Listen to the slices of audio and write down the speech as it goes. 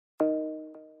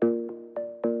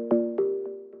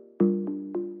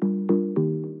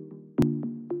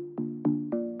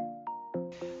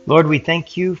Lord, we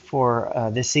thank you for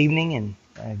this evening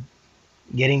and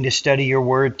getting to study your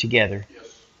word together.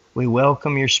 We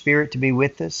welcome your Spirit to be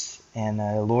with us. And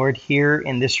Lord, here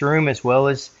in this room, as well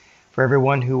as for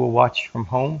everyone who will watch from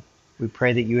home, we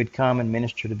pray that you would come and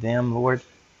minister to them, Lord,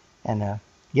 and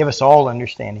give us all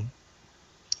understanding.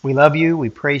 We love you. We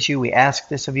praise you. We ask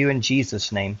this of you in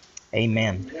Jesus' name.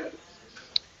 Amen.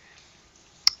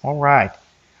 All right.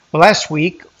 Well, last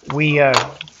week we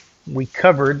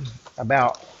covered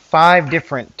about four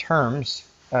different terms.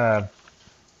 We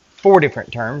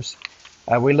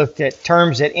looked at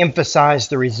terms that emphasize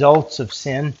the results of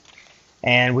sin,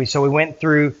 and we went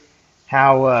through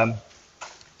how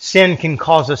sin can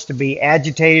cause us to be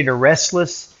agitated or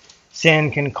restless.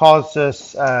 Sin can cause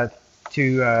us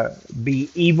to be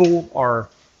evil or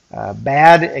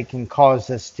bad. It can cause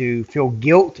us to feel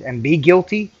guilt and be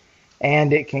guilty,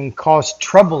 and it can cause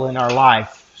trouble in our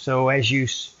life. So as you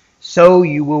sow,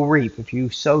 you will reap. If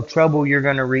you sow trouble, you're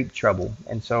going to reap trouble.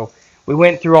 And so we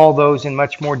went through all those in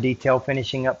much more detail,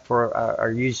 finishing up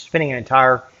spending an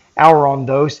entire hour on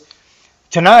those.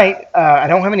 Tonight, I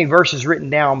don't have any verses written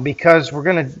down because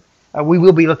we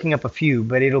will be looking up a few,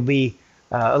 but it'll be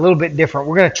a little bit different.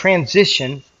 We're going to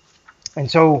transition,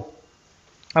 and so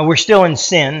we're still in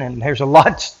sin, and there's a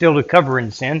lot still to cover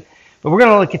in sin, but we're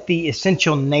going to look at the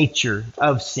essential nature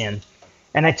of sin.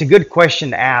 And that's a good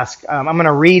question to ask. I'm going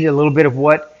to read a little bit of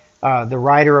what the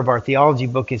writer of our theology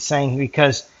book is saying,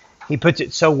 because he puts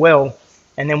it so well,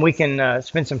 and then we can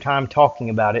spend some time talking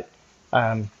about it.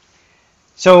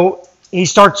 So he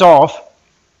starts off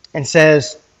and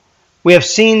says, "We have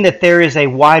seen that there is a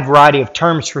wide variety of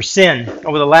terms for sin.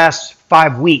 Over the last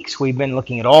 5 weeks, we've been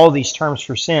looking at all these terms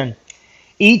for sin,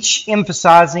 each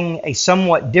emphasizing a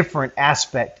somewhat different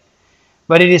aspect.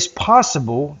 But is it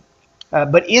possible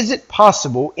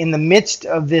in the midst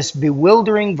of this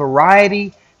bewildering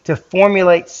variety to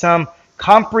formulate some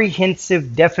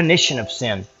comprehensive definition of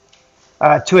sin,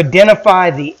 to identify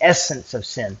the essence of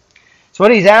sin?" So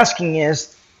what he's asking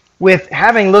is, with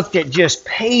having looked at just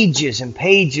pages and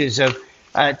pages of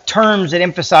terms that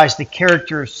emphasize the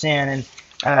character of sin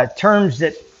and terms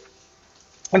that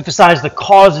emphasize the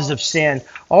causes of sin,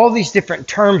 all these different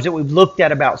terms that we've looked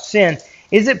at about sin,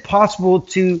 is it possible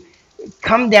to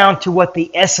come down to what the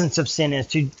essence of sin is,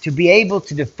 to be able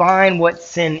to define what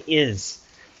sin is?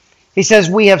 He says,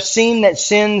 "We have seen that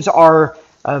sins are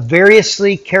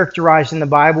variously characterized in the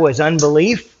Bible as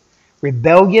unbelief,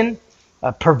 rebellion,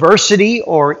 perversity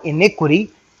or iniquity,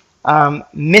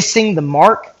 missing the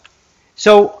mark."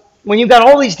 So when you've got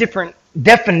all these different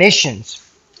definitions,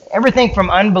 everything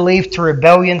from unbelief to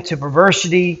rebellion to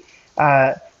perversity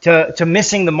to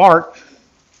missing the mark,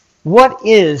 what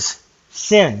is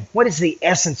sin? What is the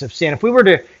essence of sin? If we were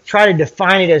to try to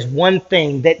define it as one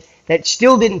thing that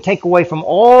still didn't take away from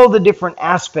all the different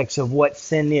aspects of what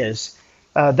sin is,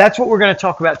 that's what we're going to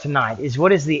talk about tonight, is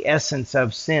what is the essence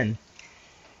of sin.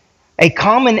 A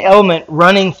common element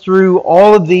running through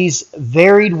all of these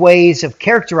varied ways of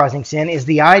characterizing sin is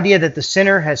the idea that the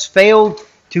sinner has failed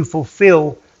to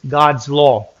fulfill God's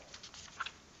law.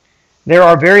 There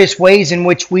are various ways in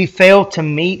which we fail to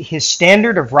meet His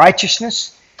standard of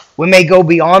righteousness. We may go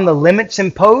beyond the limits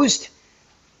imposed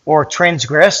or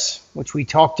transgress, which we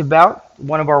talked about,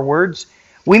 one of our words.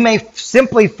 We may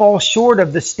simply fall short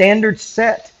of the standard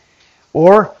set,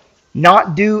 or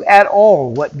not do at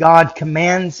all what God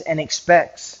commands and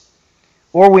expects.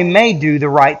 Or we may do the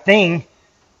right thing,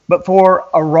 but for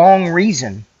a wrong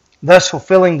reason, thus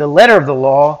fulfilling the letter of the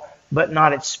law, but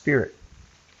not its spirit.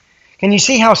 Can you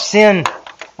see how sin,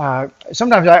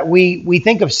 sometimes we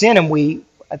think of sin and we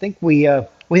think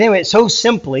of it so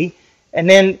simply, and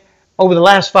then over the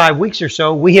last 5 weeks or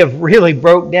so, we have really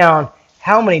broke down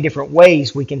how many different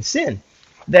ways we can sin.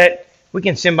 That we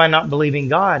can sin by not believing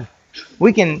God.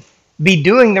 We can be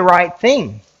doing the right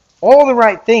thing, all the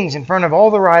right things in front of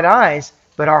all the right eyes,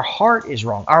 but our heart is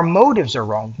wrong. Our motives are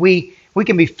wrong. We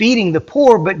can be feeding the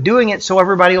poor, but doing it so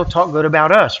everybody will talk good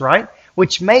about us, right?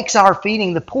 Which makes our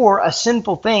feeding the poor a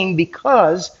sinful thing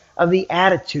because of the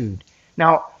attitude.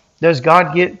 Now, does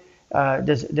God get,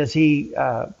 does He,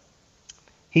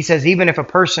 He says, even if a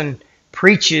person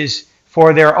preaches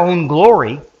for their own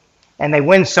glory and they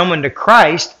win someone to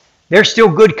Christ, there's still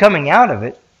good coming out of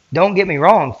it. Don't get me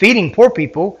wrong. Feeding poor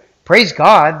people, praise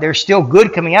God, there's still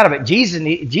good coming out of it.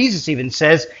 Jesus even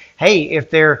says, hey, if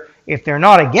they're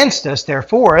not against us, they're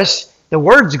for us. The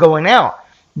word's going out.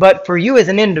 But for you as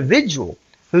an individual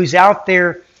who's out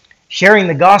there sharing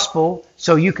the gospel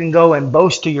so you can go and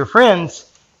boast to your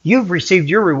friends, you've received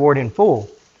your reward in full.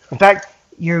 In fact,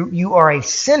 you are a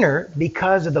sinner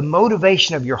because of the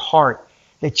motivation of your heart,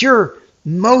 that you're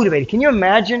motivated. Can you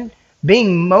imagine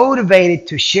being motivated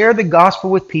to share the gospel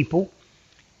with people,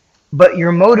 but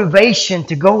your motivation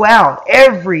to go out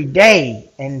every day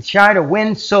and try to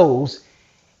win souls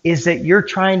is that you're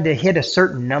trying to hit a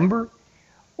certain number,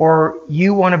 or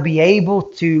you want to be able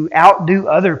to outdo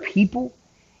other people.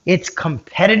 It's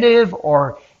competitive,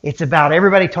 or it's about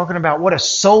everybody talking about what a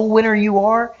soul winner you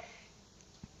are.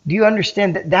 Do you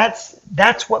understand that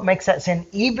that's what makes that sin?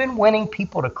 Even winning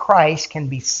people to Christ can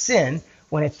be sin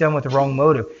when it's done with the wrong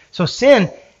motive. So sin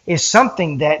is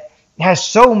something that has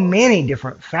so many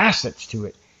different facets to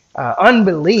it.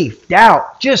 Unbelief,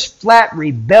 doubt, just flat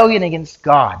rebellion against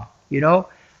God.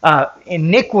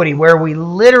 Iniquity, where we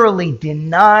literally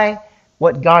deny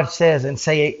what God says and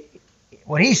say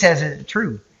what He says is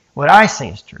true. What I say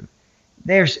is true.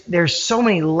 There's so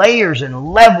many layers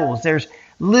and levels. There's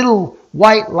little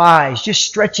white lies, just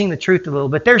stretching the truth a little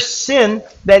bit. There's sin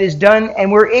that is done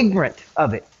and we're ignorant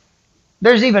of it.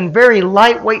 There's even very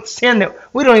lightweight sin that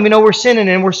we don't even know we're sinning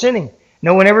and we're sinning.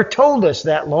 No one ever told us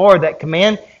that law or that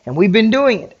command, and we've been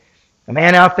doing it. A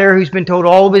man out there who's been told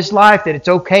all of his life that it's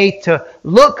okay to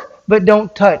look but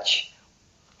don't touch.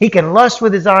 He can lust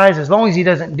with his eyes as long as he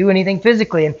doesn't do anything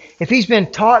physically. And if he's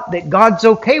been taught that God's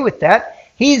okay with that,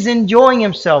 he's enjoying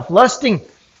himself, lusting,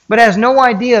 but has no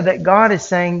idea that God is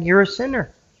saying, you're a sinner.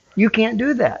 You can't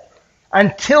do that.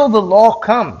 Until the law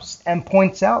comes and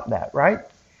points out that, right?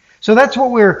 So that's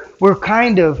what we're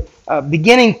kind of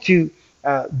beginning to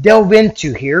delve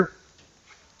into here.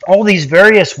 All these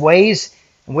various ways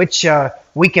in which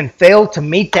we can fail to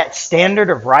meet that standard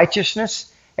of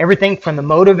righteousness. Everything from the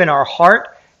motive in our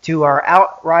heart to our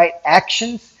outright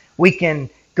actions. We can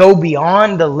go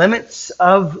beyond the limits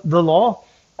of the law.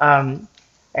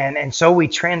 And so we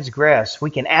transgress. We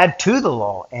can add to the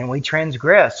law and we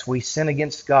transgress. We sin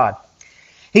against God.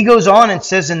 He goes on and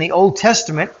says in the Old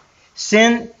Testament,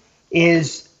 sin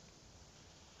is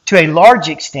to a large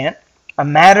extent a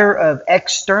matter of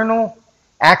external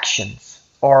actions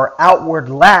or outward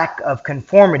lack of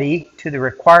conformity to the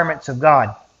requirements of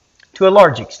God, to a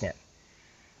large extent.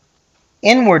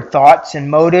 Inward thoughts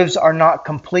and motives are not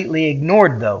completely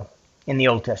ignored, though, in the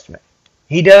Old Testament.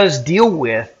 He does deal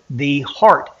with the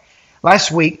heart.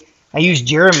 Last week, I used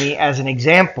Jeremy as an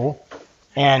example,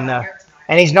 and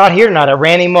he's not here tonight. I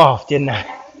ran him off, didn't I?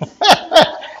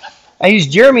 I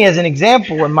used Jeremy as an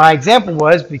example, and my example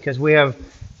was because we have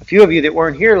a few of you that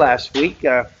weren't here last week.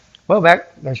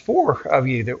 There's 4 of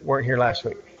you that weren't here last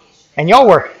week, and y'all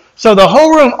were. So the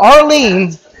whole room,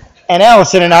 Arlene and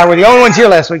Allison and I were the only ones here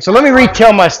last week. So let me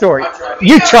retell my story.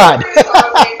 You tried.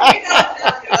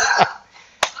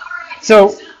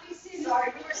 So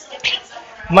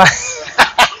my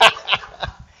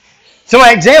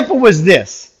example was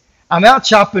this. I'm out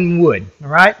chopping wood, all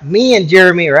right? Me and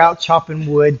Jeremy are out chopping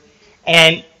wood,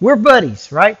 and we're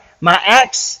buddies, right? My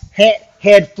axe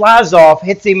head flies off,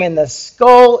 hits him in the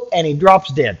skull, and he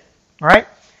drops dead, all right?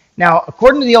 Now,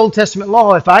 according to the Old Testament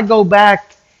law, if I go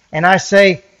back and I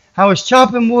say, I was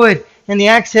chopping wood, and the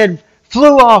axe head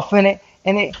flew off, and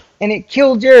it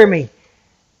killed Jeremy,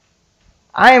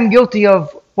 I am guilty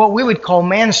of what we would call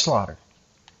manslaughter.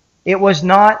 It was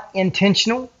not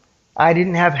intentional. I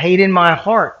didn't have hate in my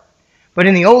heart. But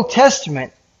in the Old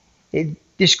Testament, it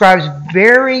describes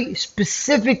very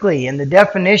specifically in the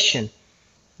definition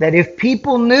that if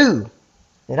people knew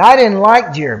that I didn't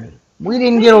like Jeremy, we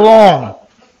didn't get along,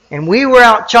 and we were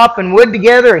out chopping wood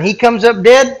together and he comes up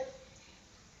dead,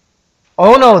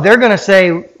 oh no, they're going to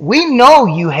say, we know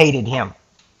you hated him.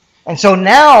 And so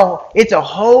now it's a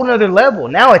whole other level.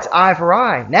 Now it's eye for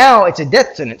eye. Now it's a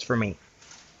death sentence for me.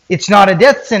 It's not a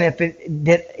death sentence.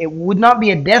 It would not be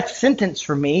a death sentence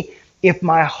for me if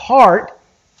my heart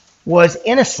was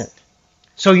innocent.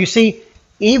 So you see,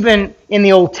 even in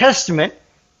the Old Testament,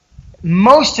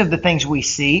 most of the things we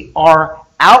see are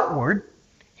outward.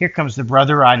 Here comes the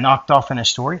brother I knocked off in a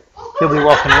story. He'll be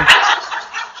welcome in.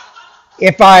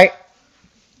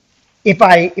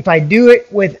 If I do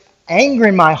it with anger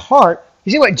in my heart,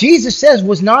 you see what Jesus says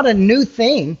was not a new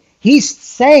thing. He's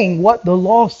saying what the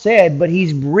law said, but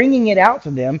he's bringing it out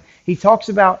to them. He talks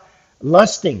about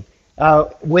lusting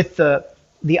with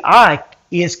the eye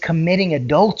is committing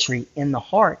adultery in the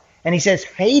heart. And he says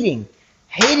hating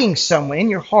someone in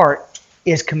your heart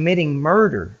is committing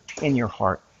murder in your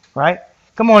heart, right?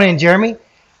 Come on in, Jeremy.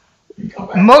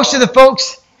 Most of the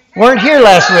folks weren't here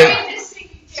last week,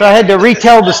 so I had to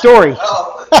retell the story.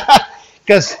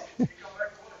 Because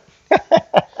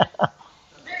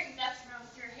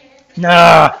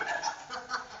no.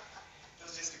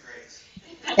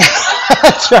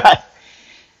 That's right.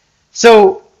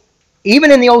 So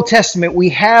even in the Old Testament, we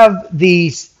have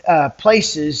these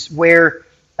places where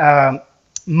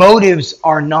motives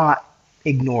are not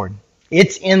ignored.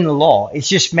 It's in the law. It's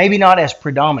just maybe not as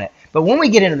predominant. But when we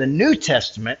get into the New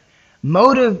Testament,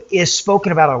 motive is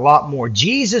spoken about a lot more.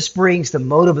 Jesus brings the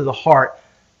motive of the heart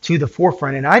to the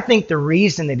forefront. And I think the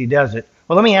reason that he does it,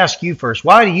 well, let me ask you first.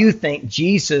 Why do you think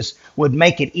Jesus would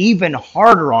make it even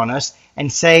harder on us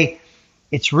and say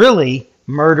it's really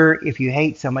murder if you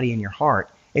hate somebody in your heart?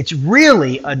 It's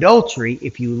really adultery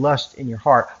if you lust in your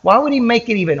heart. Why would he make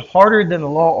it even harder than the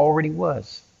law already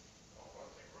was?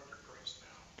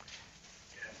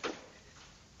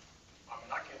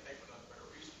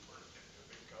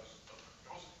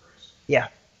 Yeah.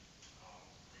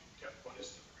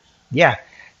 Yeah.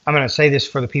 I'm going to say this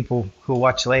for the people who will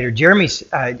watch later. Jerry,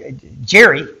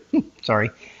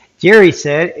 Jerry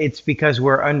said it's because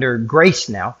we're under grace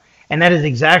now. And that is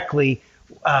exactly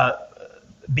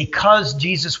because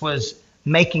Jesus was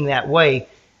making that way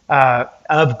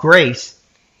of grace,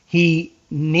 he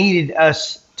needed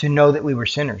us to know that we were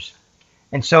sinners.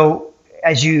 And so,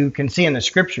 as you can see in the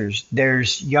scriptures,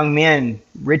 there's young men,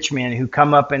 rich men, who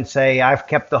come up and say, I've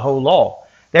kept the whole law.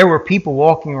 There were people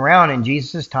walking around in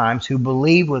Jesus' times who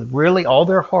believed with really all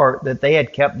their heart that they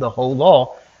had kept the whole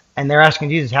law. And they're asking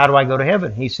Jesus, how do I go to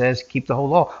heaven? He says, keep the whole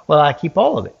law. Well, I keep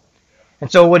all of it.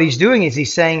 And so what he's doing is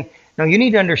he's saying, no, you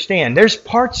need to understand. There's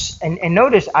parts, and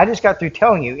notice, I just got through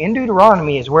telling you, in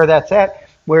Deuteronomy is where that's at,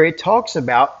 where it talks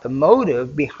about the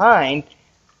motive behind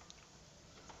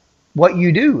what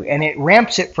you do. And it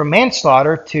ramps it from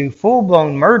manslaughter to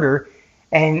full-blown murder,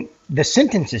 and the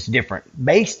sentence is different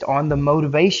based on the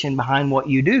motivation behind what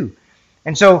you do.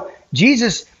 And so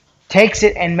Jesus takes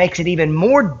it and makes it even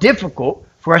more difficult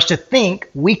for us to think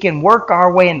we can work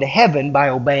our way into heaven by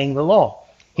obeying the law.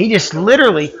 He just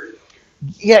literally,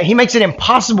 he makes it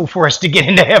impossible for us to get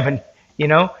into heaven, you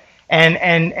know. And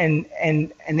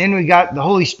then we got the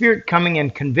Holy Spirit coming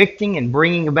and convicting and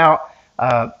bringing about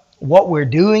what we're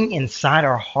doing inside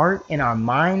our heart, in our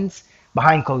minds,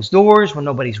 behind closed doors when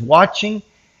nobody's watching.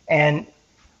 And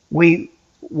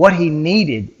what he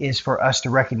needed is for us to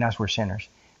recognize we're sinners.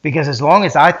 Because as long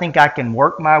as I think I can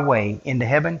work my way into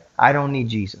heaven, I don't need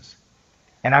Jesus.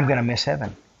 And I'm going to miss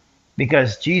heaven.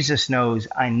 Because Jesus knows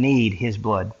I need his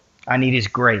blood. I need his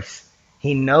grace.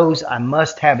 He knows I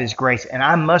must have his grace. And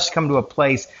I must come to a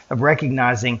place of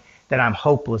recognizing that I'm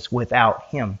hopeless without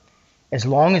him. As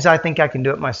long as I think I can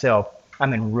do it myself,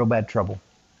 I'm in real bad trouble.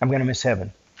 I'm going to miss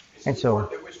heaven. And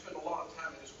so, we spend a lot of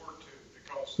time in his word too,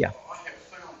 because yeah. I have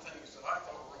found things that I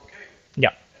thought were okay. Yeah.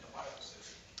 And the Bible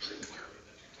says very clearly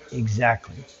that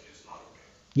Exactly. it's not okay.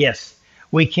 Yes.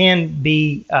 We can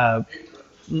be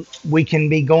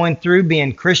going through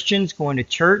being Christians, going to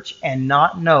church, and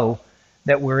not know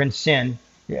that we're in sin.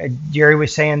 Jerry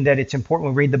was saying that it's important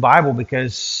we read the Bible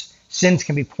because sins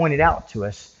can be pointed out to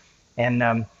us, and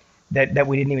that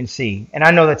we didn't even see. And I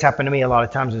know that's happened to me a lot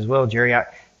of times as well, Jerry.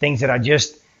 Things that I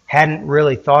just hadn't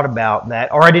really thought about,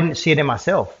 that, or I didn't see it in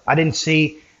myself. I didn't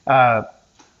see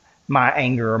my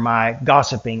anger or my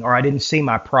gossiping, or I didn't see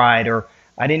my pride, or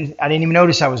I didn't even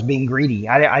notice I was being greedy.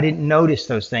 I didn't notice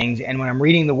those things. And when I'm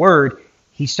reading the Word,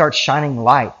 he starts shining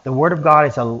light. The Word of God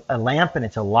is a lamp, and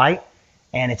it's a light,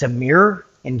 and it's a mirror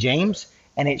in James,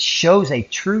 and it shows a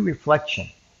true reflection.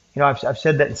 You know, I've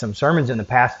said that in some sermons in the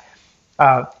past.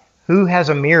 Who has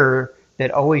a mirror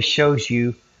that always shows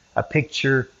you a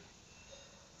picture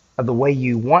of the way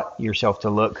you want yourself to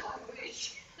look?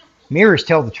 Mirrors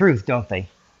tell the truth, don't they?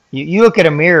 You look at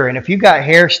a mirror, and if you got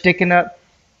hair sticking up,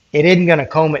 it isn't going to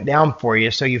comb it down for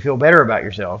you so you feel better about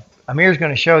yourself. A mirror is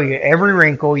going to show you every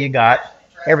wrinkle you got,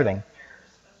 everything.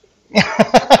 It's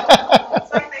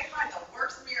like they find the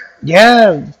worst mirror.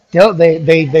 Yeah,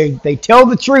 they tell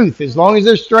the truth as long as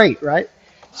they're straight, right?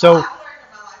 So. Well, I've learned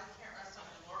in my life you can't rest on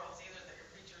your laurels either, that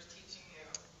your preacher's teaching you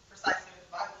precisely what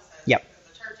the Bible says. Yep. Because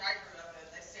the church I grew up in,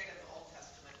 they stayed in the Old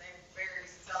Testament. They very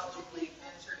seldomly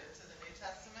ventured into the New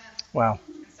Testament. Wow.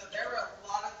 And so there were a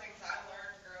lot of things I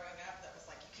learned growing up that was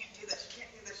like, you can't do this, you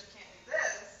can't do this, you can't do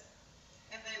this.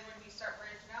 And then when you start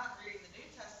branching out and reading the New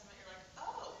Testament, you're like,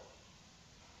 oh,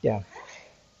 Yeah. okay.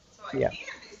 So I Yeah.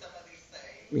 can do some of these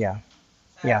things. Yeah.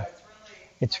 So Yeah. it's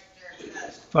really, It's like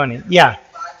Jared said, funny. Yeah. Bible.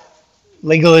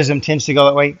 Legalism tends to go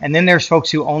that way. And then there's folks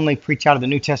who only preach out of the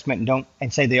New Testament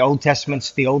and say the Old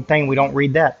Testament's the old thing. We don't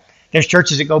read that. There's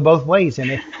churches that go both ways.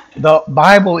 And the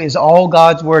Bible is all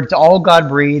God's word. It's all God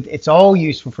breathed. It's all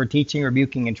useful for teaching,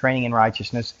 rebuking, and training in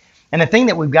righteousness. And the thing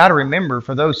that we've got to remember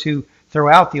for those who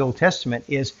throw out the Old Testament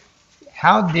is,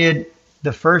 how did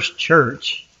the first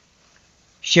church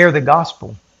share the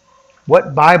gospel?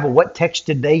 What Bible, what text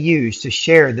did they use to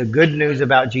share the good news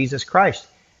about Jesus Christ?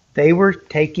 They were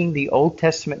taking the Old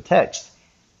Testament text,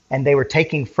 and they were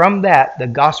taking from that the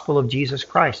gospel of Jesus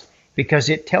Christ. because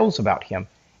it tells about him.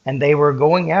 And they were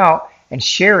going out and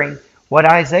sharing what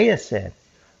Isaiah said,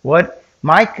 what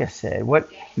Micah said, what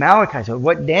Malachi said,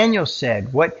 what Daniel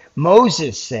said, what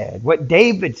Moses said, what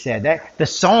David said, that the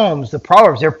Psalms, the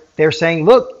Proverbs, they're saying,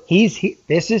 look,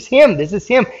 this is him, this is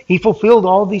him. He fulfilled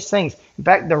all these things. In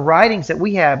fact, the writings that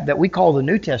we have that we call the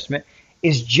New Testament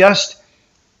is just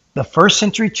the first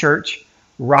century church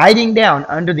writing down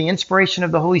under the inspiration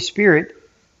of the Holy Spirit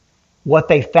what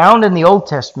they found in the Old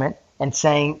Testament and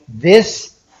saying,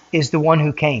 this is the one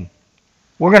who came.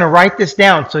 We're going to write this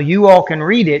down so you all can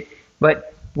read it,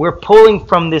 but we're pulling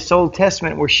from this Old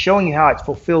Testament. We're showing you how it's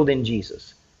fulfilled in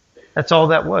Jesus. That's all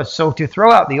that was. So to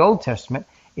throw out the Old Testament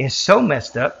is so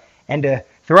messed up, and to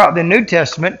throw out the New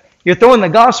Testament, you're throwing the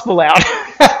gospel out.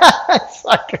 It's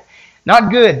like,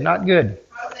 not good, not good.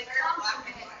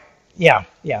 Yeah.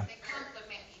 They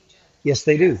complement each other. Yes,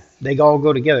 they do. They all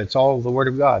go together. It's all the Word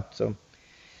of God. So,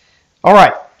 all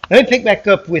right. Let me pick back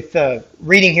up with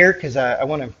reading here, because I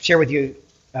want to share with you.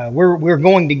 We're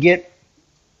going to get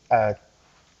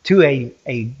to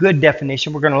a good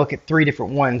definition. We're going to look at 3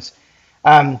 different ones.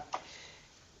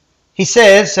 He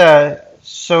says,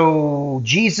 so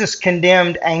Jesus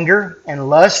condemned anger and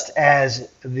lust as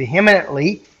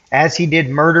vehemently as he did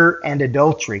murder and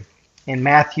adultery. In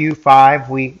Matthew 5,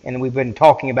 we've been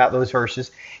talking about those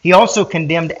verses. He also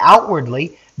condemned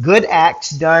outwardly good acts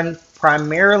done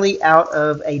primarily out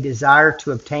of a desire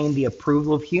to obtain the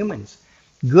approval of humans.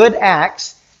 Good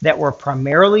acts that were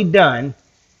primarily done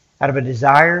out of a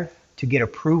desire to get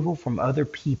approval from other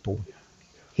people.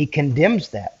 He condemns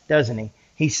that, doesn't he?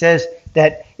 He says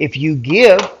that if you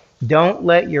give, don't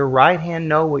let your right hand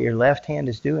know what your left hand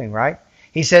is doing, right?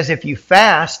 He says if you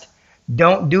fast,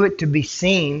 don't do it to be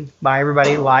seen by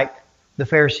everybody like the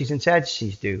Pharisees and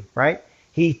Sadducees do, right?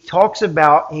 He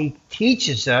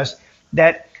teaches us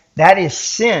that is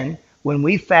sin when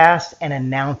we fast and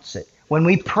announce it. When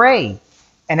we pray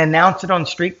and announce it on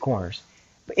street corners.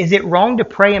 Is it wrong to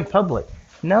pray in public?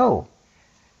 No.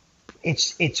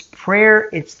 It's prayer,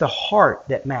 it's the heart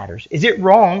that matters. Is it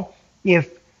wrong if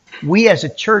we as a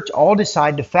church all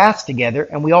decide to fast together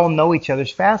and we all know each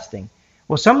other's fasting?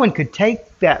 Well, someone could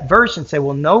take that verse and say,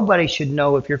 well, nobody should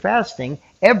know if you're fasting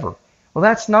ever. Well,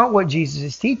 that's not what Jesus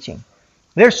is teaching.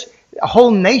 There's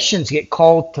whole nations get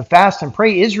called to fast and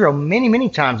pray. Israel many, many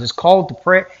times is called to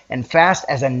pray and fast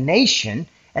as a nation,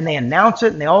 and they announce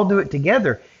it and they all do it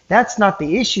together. That's not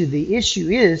the issue. The issue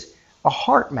is a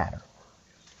heart matter.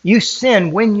 You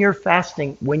sin when you're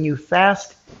fasting, when you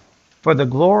fast for the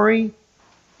glory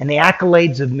and the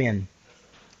accolades of men.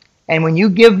 And when you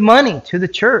give money to the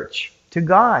church, to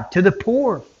God, to the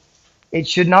poor, it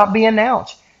should not be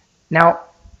announced. Now,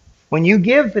 when you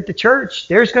give at the church,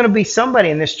 there's going to be somebody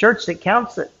in this church that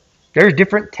counts it. There's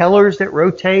different tellers that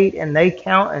rotate and they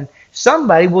count, and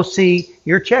somebody will see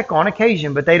your check on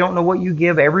occasion, but they don't know what you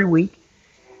give every week.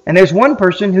 And there's one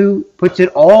person who puts it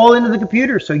all into the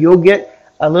computer, so you'll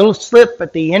get a little slip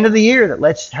at the end of the year that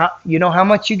lets you know how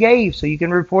much you gave, so you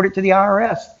can report it to the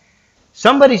IRS.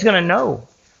 Somebody's going to know,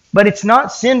 but it's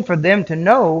not sin for them to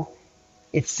know.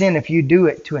 It's sin if you do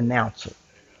it to announce it,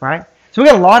 right? So we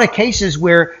got a lot of cases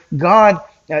where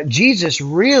Jesus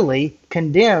really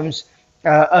condemns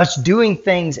us doing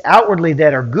things outwardly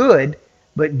that are good,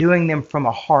 but doing them from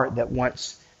a heart that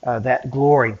wants that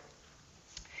glory.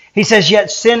 He says,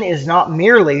 yet sin is not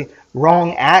merely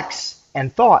wrong acts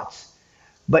and thoughts,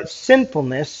 but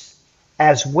sinfulness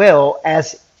as well,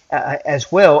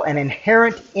 an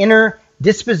inherent inner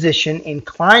disposition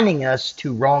inclining us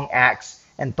to wrong acts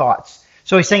and thoughts.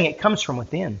 So he's saying it comes from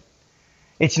within.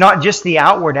 It's not just the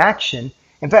outward action.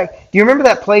 In fact, do you remember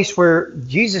that place where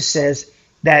Jesus says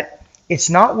that it's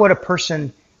not what a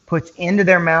person puts into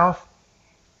their mouth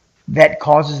that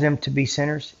causes them to be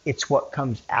sinners? It's what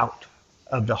comes out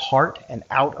of the heart and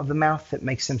out of the mouth that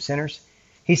makes them sinners.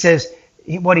 He says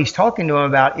what he's talking to them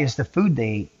about is the food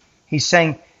they eat. He's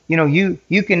saying,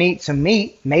 you can eat some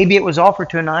meat. Maybe it was offered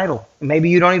to an idol. Maybe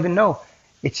you don't even know.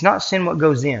 It's not sin what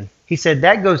goes in. He said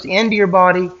that goes into your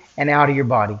body and out of your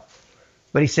body.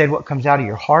 But he said what comes out of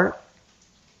your heart,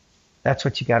 that's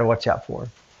what you got to watch out for.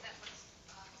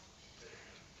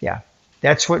 Yeah,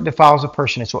 that's what defiles a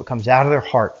person. It's what comes out of their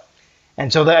heart.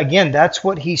 And so that's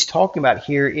what he's talking about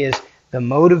here is the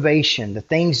motivation, the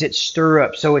things that stir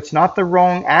up. So it's not the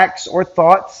wrong acts or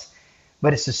thoughts,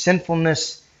 but it's the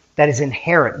sinfulness that is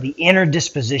inherent, the inner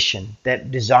disposition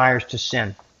that desires to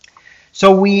sin.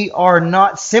 So we are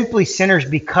not simply sinners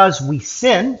because we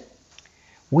sin.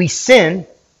 We sin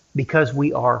because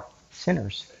we are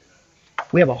sinners.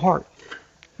 We have a heart,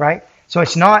 right? So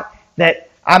it's not that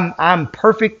I'm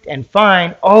perfect and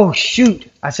fine. Oh, shoot,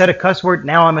 I said a cuss word,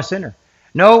 now I'm a sinner.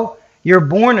 No, You're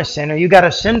born a sinner. You got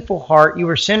a sinful heart. You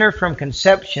were a sinner from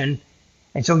conception.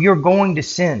 And so you're going to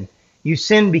sin. You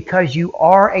sin because you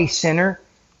are a sinner.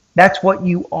 That's what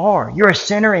you are. You're a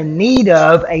sinner in need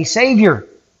of a Savior,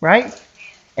 right?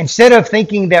 Instead of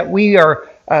thinking that we are,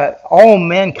 all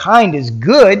mankind is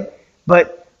good,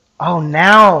 but, oh,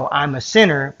 now I'm a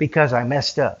sinner because I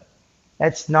messed up.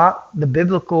 That's not the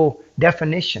biblical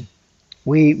definition.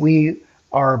 We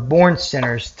are born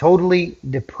sinners, totally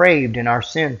depraved in our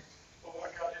sin. Well,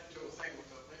 I got into a thing with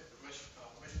the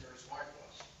missionary's wife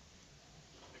was,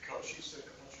 because she said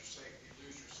that once you're saved, you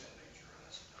lose your sin nature, and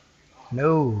I said, no,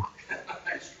 you do No. not.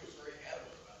 And she was very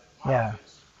adamant about it. My Yeah.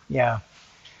 goodness. Yeah.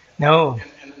 No.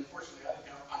 And unfortunately,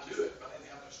 I knew it, but I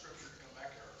didn't have the scripture to come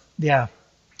back to her. Yeah.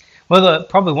 Well,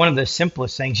 probably one of the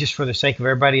simplest things, just for the sake of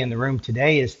everybody in the room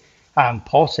today, is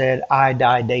Paul said, I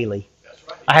die daily. That's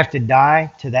right. I have to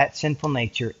die to that sinful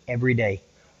nature every day.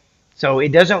 So it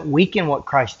doesn't weaken what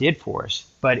Christ did for us,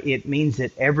 but it means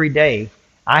that every day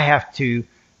I have to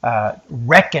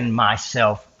reckon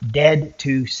myself dead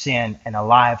to sin and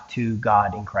alive to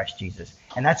God in Christ Jesus.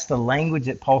 And that's the language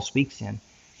that Paul speaks in.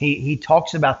 He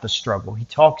talks about the struggle. He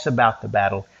talks about the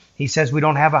battle. He says we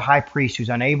don't have a high priest who's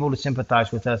unable to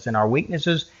sympathize with us in our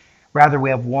weaknesses. Rather, we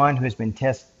have one who has been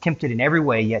tempted in every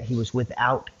way, yet he was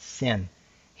without sin.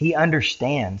 He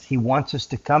understands. He wants us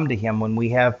to come to him when we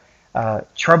have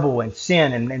trouble and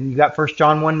sin. And you got 1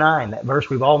 John 1:9, that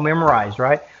verse we've all memorized,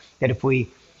 right? That if we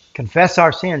confess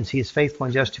our sins, he is faithful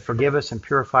and just to forgive us and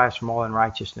purify us from all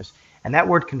unrighteousness. And that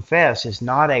word confess is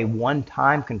not a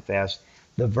one-time confess.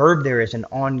 The verb there is an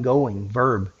ongoing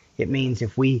verb. It means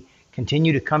if we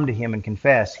continue to come to him and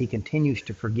confess, he continues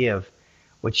to forgive,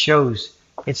 which shows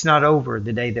it's not over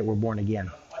the day that we're born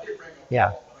again. I did bring up Yeah.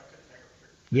 Paul, but I couldn't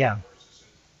think of Yeah. verses.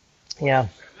 Yeah. And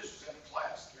this was in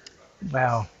class, too.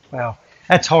 Wow.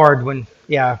 That's hard when,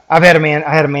 yeah. I had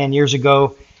a man years ago.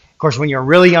 Of course, when you're a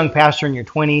really young pastor in your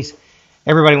 20s,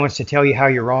 everybody wants to tell you how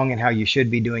you're wrong and how you should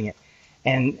be doing it.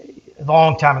 And a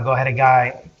long time ago, I had a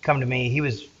guy come to me. He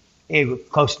was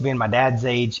close to being my dad's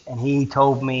age, and he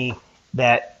told me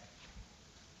that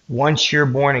once you're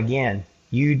born again,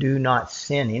 you do not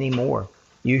sin anymore.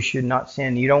 You should not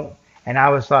sin. You don't. And I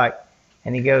was like,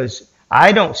 and he goes,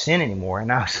 I don't sin anymore.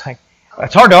 And I was like,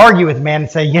 it's hard to argue with a man and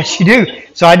say, yes, you do.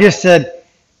 So I just said,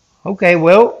 okay,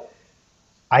 well,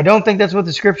 I don't think that's what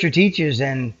the scripture teaches.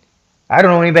 And I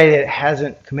don't know anybody that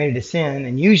hasn't committed a sin.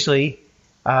 And usually,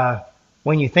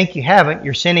 when you think you haven't,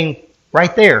 you're sinning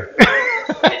right there.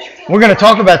 We're going to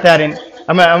talk about that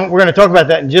we're going to talk about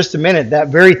that in just a minute, that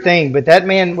very thing. But that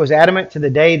man was adamant to the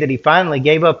day that he finally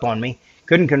gave up on me,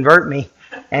 couldn't convert me,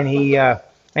 and he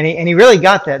really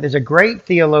got that. There's a great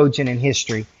theologian in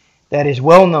history that is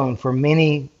well known for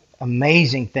many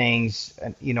amazing things,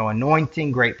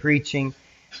 anointing, great preaching.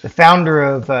 The founder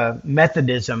of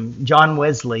Methodism, John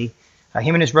Wesley,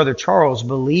 him and his brother Charles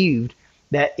believed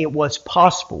that it was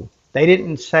possible. They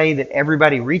didn't say that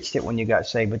everybody reached it when you got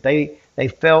saved, but they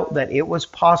felt that it was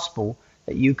possible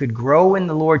that you could grow in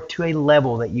the Lord to a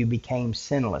level that you became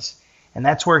sinless. And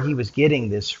that's where he was getting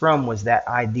this from, was that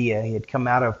idea. He had come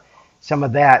out of some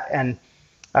of that. And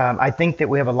I think that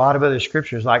we have a lot of other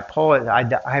scriptures like Paul, I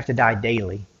have to die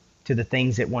daily to the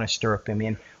things that want to stir up in me.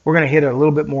 And we're going to hit a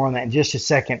little bit more on that in just a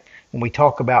second when we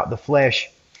talk about the flesh.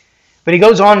 But he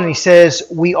goes on and he says,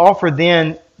 we offer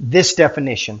then this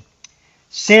definition.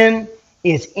 Sin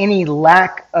is any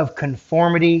lack of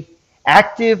conformity,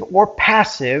 active or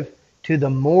passive, to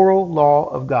the moral law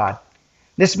of God.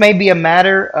 This may be a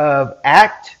matter of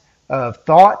act, of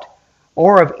thought,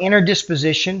 or of inner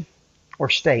disposition or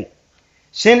state.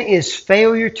 Sin is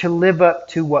failure to live up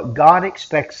to what God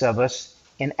expects of us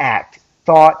in act,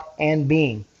 thought, and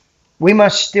being. We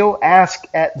must still ask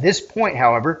at this point,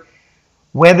 however,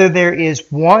 whether there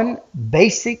is one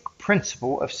basic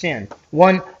principle of sin,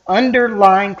 one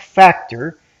underlying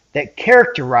factor that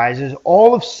characterizes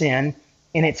all of sin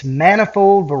in its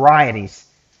manifold varieties.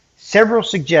 Several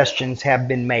suggestions have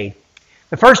been made.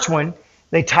 The first one,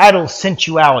 they title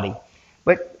sensuality.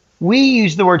 But we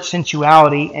use the word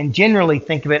sensuality and generally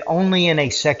think of it only in a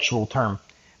sexual term.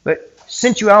 But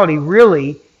sensuality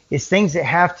really is things that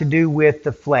have to do with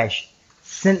the flesh,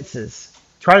 senses.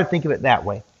 Try to think of it that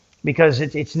way. Because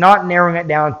it's not narrowing it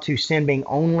down to sin being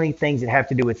only things that have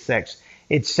to do with sex.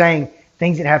 It's saying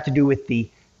things that have to do with the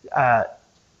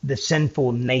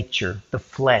sinful nature, the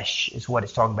flesh is what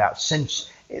it's talking about.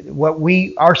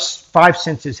 Our five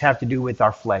senses have to do with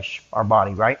our flesh, our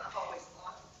body, right? I've always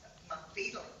thought my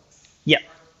feelings. Yeah.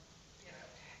 You know,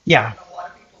 Yeah. a lot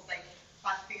of people think,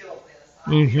 I feel this, I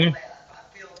feel that,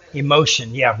 I feel this.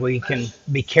 Emotion. Yeah. We can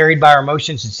be carried by our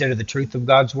emotions instead of the truth of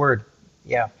God's word.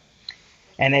 Yeah.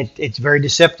 And it's very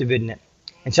deceptive, isn't it?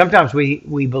 And sometimes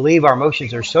we believe our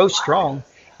emotions are so strong.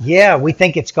 Yeah, we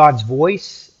think it's God's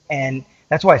voice. And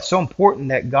that's why it's so important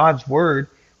that God's word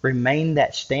remain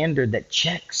that standard that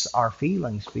checks our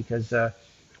feelings, because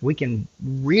we can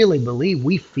really believe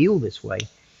we feel this way.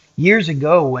 Years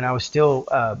ago, when I was still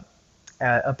up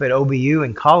at OBU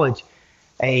in college,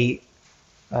 a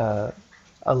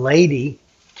lady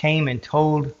came and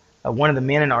told one of the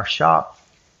men in our shop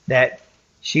that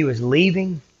she was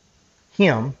leaving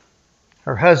him,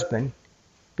 her husband,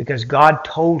 because God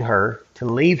told her to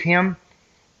leave him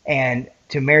and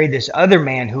to marry this other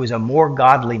man who was a more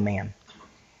godly man.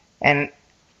 And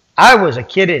I was a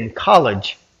kid in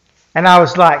college, and I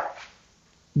was like,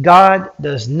 God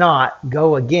does not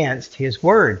go against his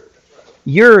word.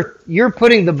 You're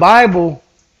putting the Bible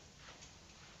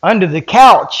under the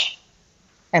couch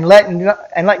and letting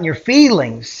your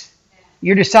feelings.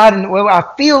 You're deciding, well, I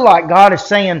feel like God is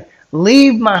saying,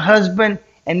 leave my husband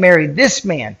and marry this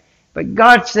man. But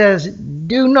God says,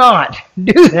 do not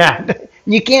do that.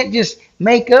 You can't just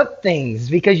make up things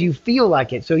because you feel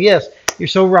like it. So yes, you're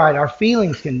so right. Our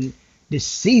feelings can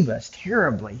deceive us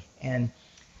terribly and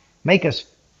make us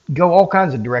go all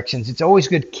kinds of directions. It's always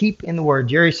good to keep in the Word.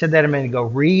 Jerry said that a minute ago.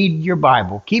 Read your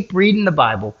Bible. Keep reading the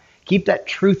Bible. Keep that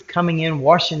truth coming in,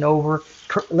 washing over.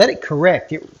 Let it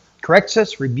correct. It corrects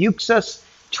us, rebukes us,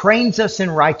 trains us in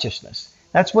righteousness.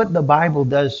 That's what the Bible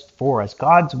does for us.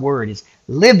 God's Word is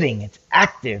living. It's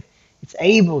active. It's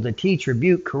able to teach,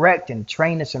 rebuke, correct, and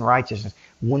train us in righteousness.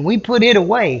 When we put it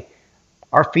away,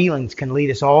 our feelings can lead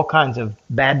us all kinds of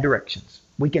bad directions.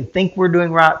 We can think we're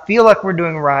doing right, feel like we're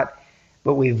doing right,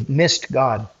 but we've missed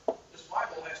God. This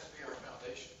Bible has to be our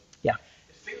foundation. Yeah.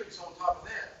 If feelings on top of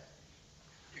that,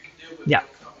 you can deal with Yeah.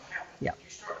 what's going to happen. Yeah. If you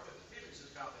start putting the feelings as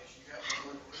foundation, you have no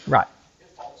room. Right. It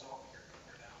falls off and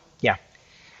you're down.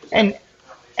 Yeah.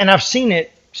 And I've seen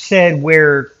it said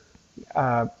where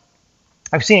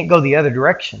I've seen it go the other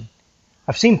direction.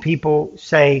 I've seen people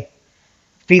say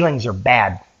feelings are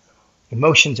bad,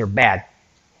 emotions are bad.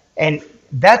 And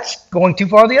that's going too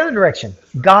far the other direction.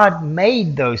 God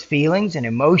made those feelings and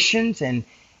emotions, and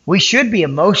we should be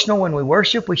emotional when we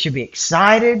worship. We should be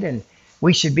excited, and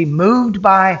we should be moved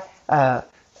by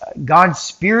God's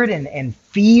Spirit and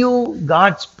feel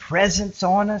God's presence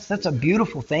on us. That's a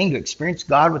beautiful thing, to experience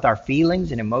God with our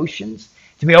feelings and emotions,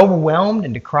 to be overwhelmed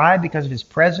and to cry because of His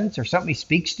presence or something He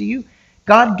speaks to you.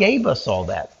 God gave us all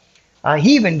that.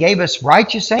 He even gave us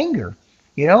righteous anger.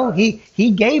 You know,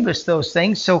 He gave us those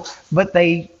things. So, but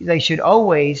they should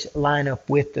always line up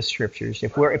with the Scriptures.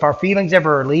 If our feelings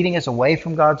ever are leading us away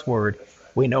from God's Word,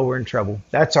 we know we're in trouble.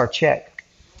 That's our check.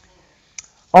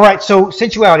 All right. So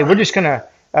sensuality. We're just going to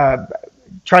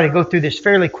try to go through this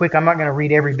fairly quick. I'm not going to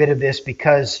read every bit of this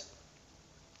because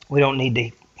we don't need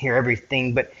to hear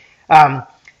everything. But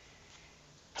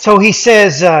so he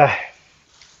says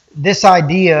this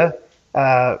idea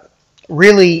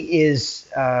really is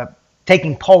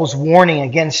taking Paul's warning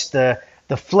against the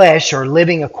flesh, or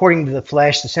living according to the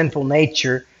flesh, the sinful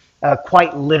nature,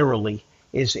 quite literally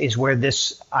is where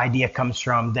this idea comes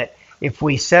from. That if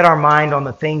we set our mind on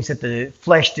the things that the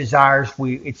flesh desires,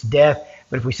 it's death.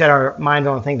 But if we set our mind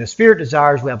on the things the Spirit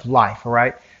desires, we have life, all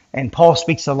right? And Paul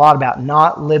speaks a lot about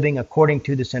not living according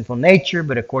to the sinful nature,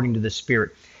 but according to the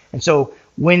Spirit. And so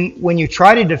when you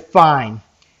try to define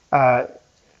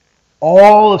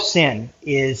all of sin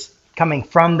is coming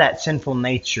from that sinful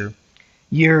nature,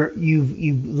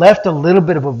 you've left a little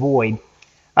bit of a void.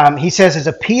 He says, as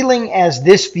appealing as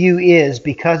this view is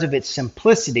because of its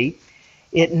simplicity,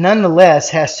 it nonetheless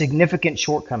has significant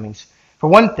shortcomings. For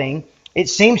one thing, it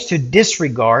seems to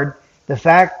disregard the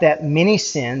fact that many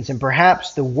sins, and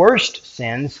perhaps the worst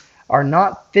sins, are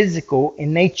not physical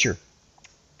in nature.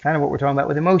 Kind of what we're talking about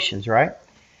with emotions, right?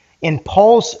 In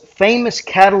Paul's famous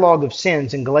catalog of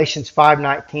sins in Galatians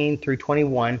 5:19 through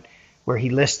 21, where he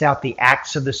lists out the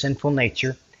acts of the sinful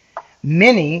nature,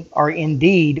 many are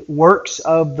indeed works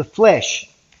of the flesh.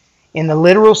 In the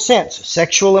literal sense,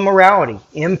 sexual immorality,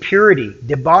 impurity,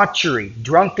 debauchery,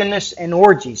 drunkenness, and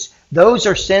orgies. Those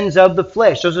are sins of the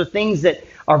flesh. Those are things that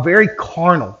are very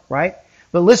carnal, right?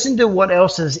 But listen to what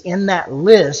else is in that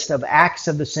list of acts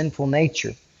of the sinful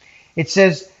nature. It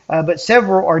says, but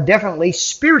several are definitely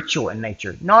spiritual in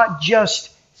nature, not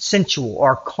just sensual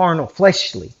or carnal,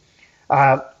 fleshly.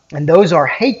 And those are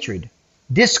hatred,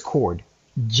 discord,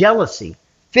 jealousy,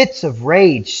 fits of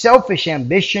rage, selfish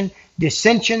ambition,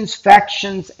 dissensions,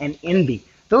 factions, and envy.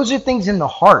 Those are things in the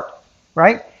heart,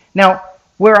 right? Now,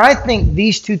 where I think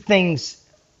these two things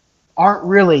aren't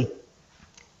really,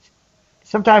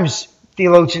 sometimes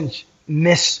theologians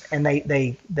miss and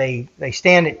they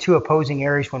stand at two opposing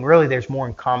areas when really there's more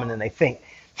in common than they think.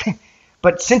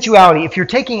 But sensuality, if you're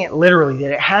taking it literally,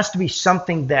 that it has to be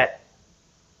something that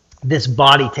this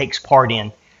body takes part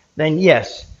in, then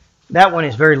yes, that one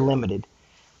is very limited.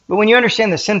 But when you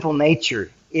understand the sinful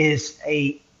nature is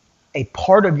a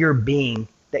part of your being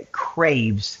that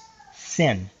craves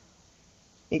sin,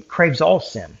 it craves all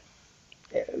sin.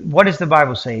 What does the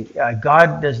Bible say?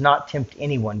 God does not tempt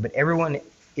anyone, but everyone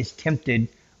is tempted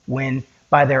when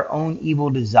by their own evil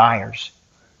desires,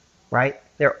 right?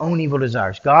 Their own evil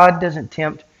desires. God doesn't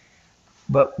tempt,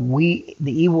 but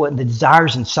the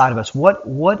desires inside of us.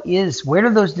 Where do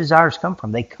those desires come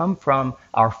from? They come from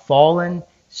our fallen,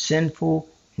 sinful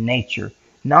nature.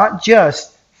 Not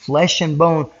just flesh and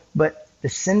bone, but the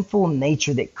sinful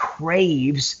nature that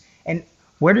craves. And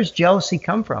where does jealousy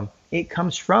come from? It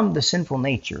comes from the sinful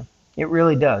nature. It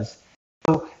really does.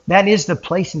 So that is the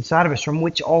place inside of us from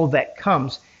which all of that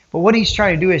comes. But what he's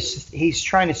trying to do is he's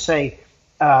trying to say,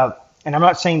 and I'm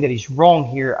not saying that he's wrong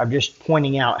here, I'm just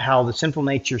pointing out how the sinful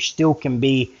nature still can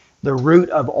be the root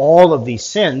of all of these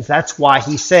sins. That's why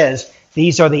he says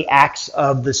these are the acts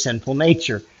of the sinful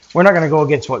nature. We're not going to go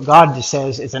against what God just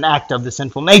says is an act of the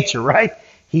sinful nature, right?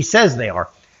 He says they are.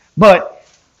 But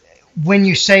when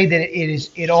you say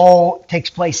that it all takes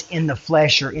place in the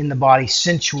flesh or in the body,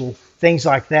 sensual, things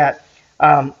like that,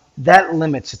 that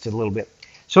limits it a little bit.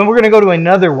 So we're going to go to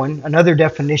another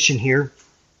definition here.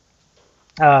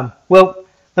 Well,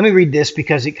 let me read this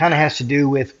because it kind of has to do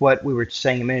with what we were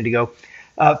saying a minute ago.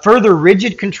 Further,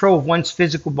 rigid control of one's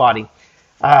physical body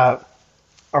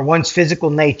or one's physical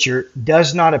nature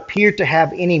does not appear to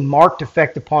have any marked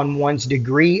effect upon one's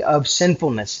degree of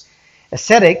sinfulness.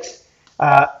 Ascetics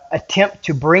attempt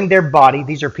to bring their body,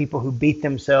 these are people who beat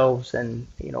themselves and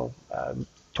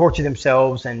torture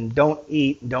themselves and don't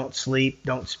eat, don't sleep,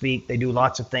 don't speak. They do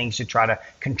lots of things to try to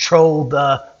control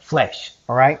the flesh.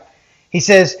 All right. He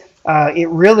says it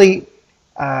really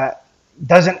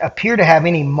doesn't appear to have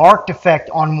any marked effect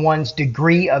on one's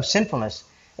degree of sinfulness.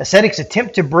 Ascetics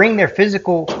attempt to bring their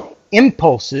physical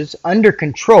impulses under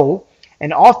control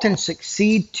and often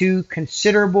succeed to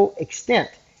considerable extent.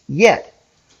 Yet,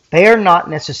 they are not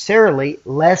necessarily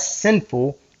less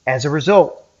sinful as a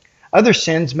result. Other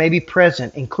sins may be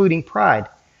present, including pride.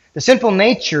 The sinful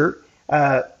nature,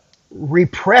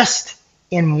 repressed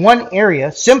in one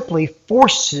area, simply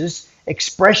forces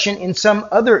expression in some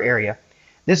other area.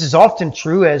 This is often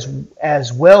true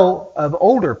as well of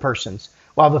older persons.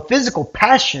 While the physical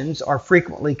passions are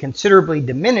frequently considerably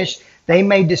diminished, they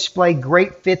may display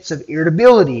great fits of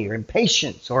irritability or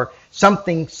impatience or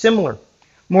something similar.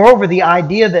 Moreover, the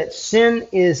idea that sin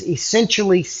is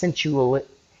essentially sensuality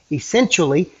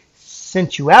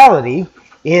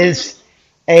is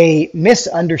a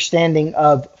misunderstanding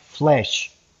of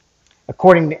flesh.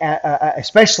 According,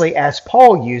 especially as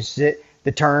Paul uses it,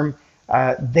 the term,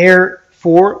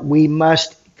 therefore we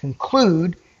must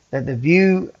conclude that the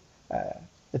view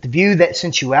that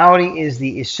sensuality is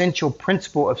the essential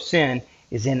principle of sin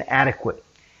is inadequate.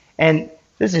 And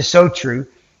this is so true.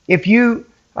 If you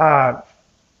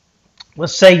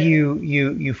let's say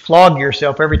you flog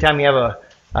yourself every time you have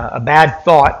a bad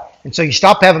thought, and so you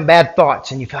stop having bad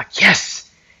thoughts, and you feel like, yes,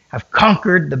 I've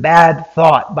conquered the bad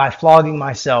thought by flogging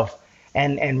myself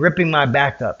and ripping my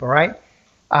back up, all right?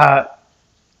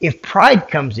 If pride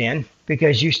comes in,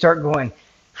 because you start going,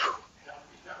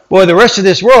 well, the rest of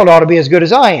this world ought to be as good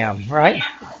as I am, right?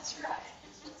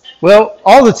 Well,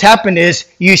 all that's happened is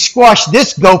you squash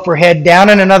this gopher head down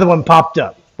and another one popped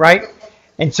up, right?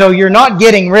 And so you're not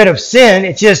getting rid of sin,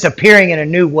 it's just appearing in a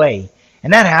new way.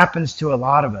 And that happens to a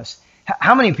lot of us.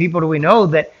 How many people do we know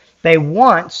that they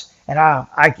once, and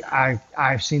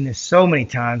I've seen this so many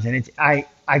times, and I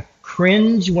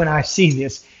cringe when I see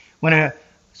this. When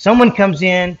someone comes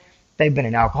in, they've been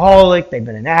an alcoholic, they've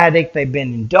been an addict, they've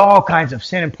been into all kinds of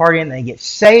sin and partying, and they get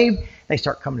saved, they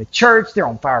start coming to church, they're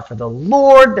on fire for the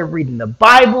Lord, they're reading the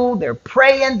Bible, they're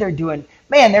praying, they're doing,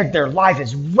 their life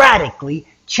is radically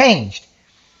changed.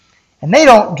 And they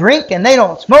don't drink, and they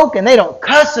don't smoke, and they don't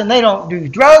cuss, and they don't do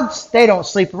drugs, they don't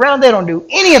sleep around, they don't do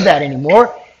any of that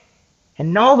anymore.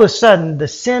 And all of a sudden, the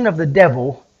sin of the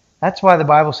devil, that's why the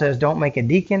Bible says don't make a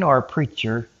deacon or a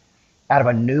preacher out of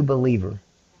a new believer,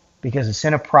 because the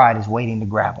sin of pride is waiting to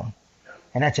grab them.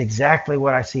 And that's exactly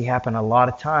what I see happen a lot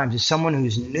of times. Is someone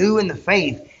who's new in the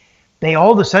faith, they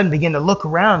all of a sudden begin to look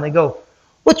around, and they go,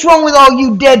 what's wrong with all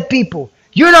you dead people?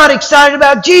 You're not excited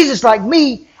about Jesus like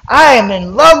me. I am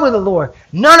in love with the Lord.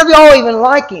 None of y'all even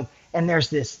like him. And there's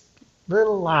this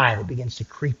little lie that begins to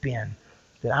creep in,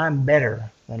 that I'm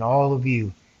better than all of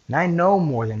you. And I know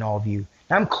more than all of you.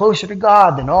 And I'm closer to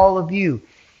God than all of you.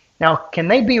 Now, can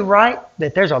they be right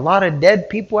that there's a lot of dead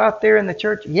people out there in the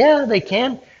church? Yeah, they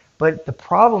can. But the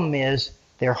problem is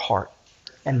their heart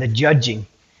and the judging.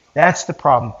 That's the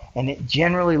problem. And it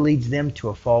generally leads them to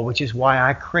a fall, which is why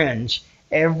I cringe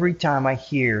every time I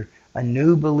hear a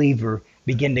new believer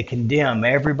begin to condemn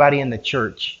everybody in the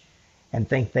church and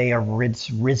think they are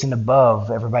risen above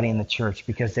everybody in the church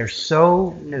because they're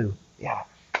so new. Yeah.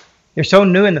 They're so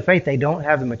new in the faith, they don't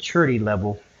have the maturity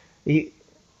level.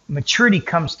 Maturity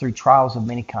comes through trials of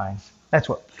many kinds. That's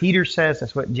what Peter says.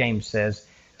 That's what James says.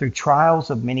 Through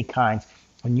trials of many kinds.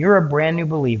 When you're a brand new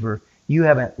believer, you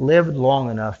haven't lived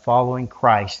long enough following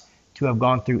Christ to have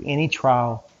gone through any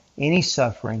trial, any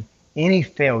suffering, any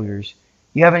failures.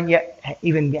 You haven't yet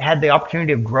even had the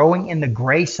opportunity of growing in the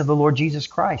grace of the Lord Jesus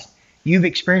Christ. You've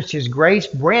experienced His grace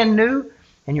brand new,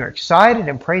 and you're excited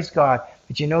and praise God.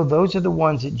 But you know, those are the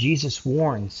ones that Jesus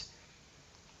warns.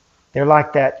 They're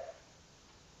like that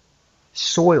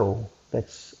soil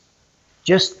that's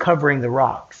just covering the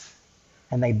rocks.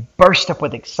 And they burst up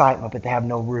with excitement, but they have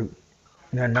no root.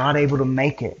 And they're not able to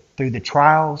make it through the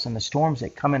trials and the storms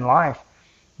that come in life.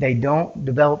 They don't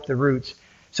develop the roots.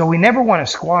 So we never want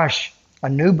to squash a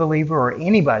new believer or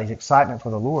anybody's excitement for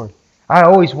the Lord. I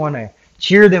always want to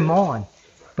cheer them on.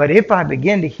 But if I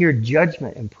begin to hear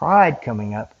judgment and pride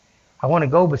coming up, I want to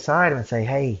go beside them and say,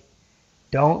 hey,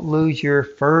 don't lose your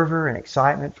fervor and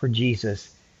excitement for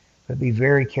Jesus, but be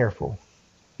very careful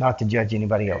not to judge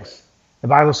anybody else. The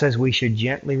Bible says we should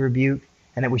gently rebuke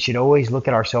and that we should always look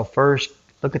at ourselves first,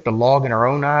 look at the log in our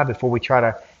own eye before we try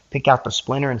to pick out the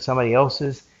splinter in somebody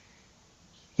else's.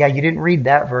 Yeah, you didn't read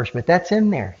that verse, but that's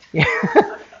in there.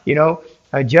 You know,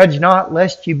 judge not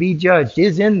lest you be judged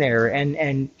is in there.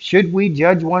 And should we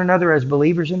judge one another as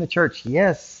believers in the church?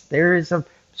 Yes, there is a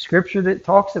scripture that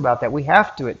talks about that. We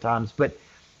have to at times, but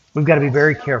we've got to be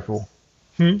very careful.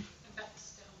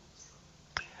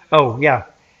 Oh, yeah.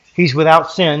 He's without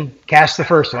sin. Cast the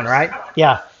first one, right?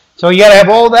 Yeah. So you got to have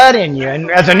all that in you. And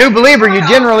as a new believer, you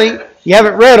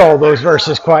haven't read all those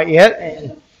verses quite yet.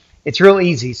 And it's real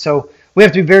easy. So we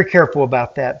have to be very careful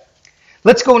about that.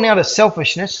 Let's go now to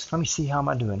selfishness. Let me see how am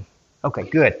I doing. Okay,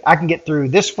 good. I can get through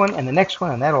this one and the next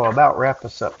one, and that'll about wrap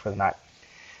us up for the night.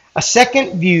 A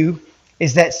second view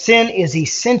is that sin is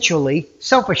essentially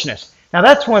selfishness. Now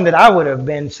that's one that I would have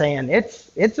been saying,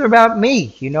 it's about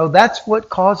me. You know, that's what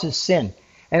causes sin.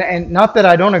 And not that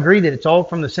I don't agree that it's all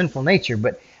from the sinful nature,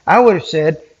 but I would have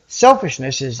said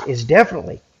selfishness is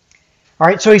definitely. All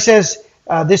right, so he says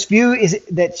this view is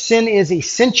that sin is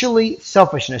essentially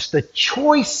selfishness, the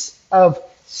choice of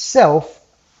self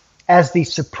as the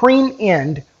supreme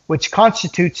end, which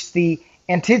constitutes the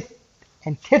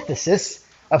antithesis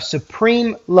of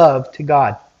supreme love to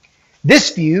God.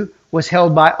 This view was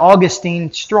held by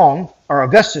Augustus Strong,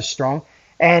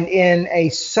 and in a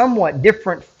somewhat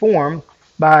different form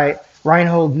by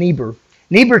Reinhold Niebuhr.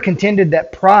 Niebuhr contended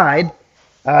that pride,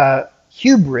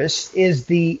 hubris, is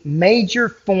the major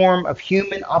form of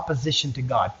human opposition to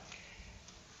God.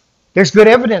 There's good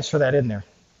evidence for that, isn't there?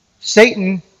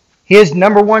 Satan, his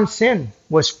number one sin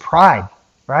was pride,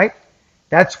 right?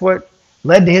 That's what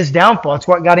led to his downfall. It's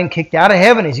what got him kicked out of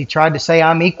heaven as he tried to say,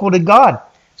 I'm equal to God.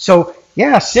 So,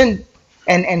 yeah, sin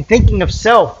and thinking of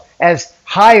self as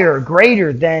higher,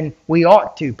 greater than we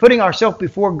ought to, putting ourselves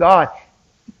before God.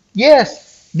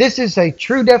 Yes, this is a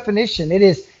true definition. It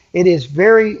is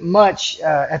very much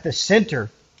at the center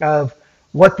of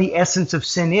what the essence of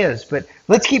sin is. But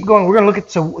let's keep going. We're going to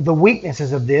look at the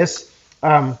weaknesses of this.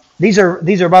 These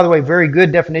are, by the way, very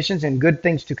good definitions and good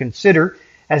things to consider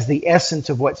as the essence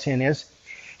of what sin is.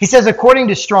 He says, according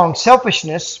to Strong,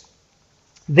 selfishness,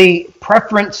 the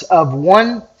preference of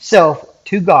oneself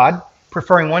to God,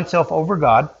 preferring oneself over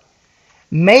God,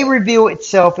 may reveal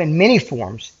itself in many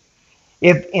forms.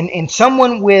 If in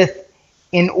someone with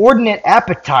inordinate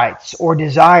appetites or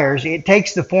desires, it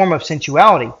takes the form of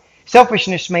sensuality.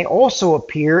 Selfishness may also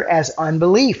appear as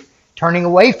unbelief, turning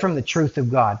away from the truth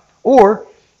of God. Or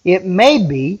it may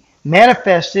be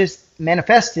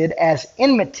manifested as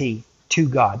enmity to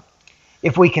God.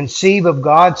 If we conceive of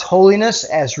God's holiness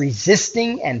as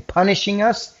resisting and punishing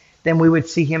us, then we would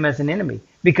see Him as an enemy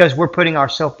because we're putting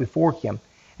ourselves before Him.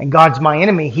 And God's my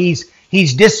enemy. He's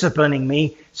disciplining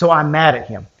me, so I'm mad at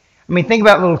Him. I mean, think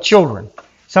about little children.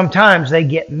 Sometimes they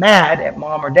get mad at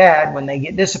mom or dad when they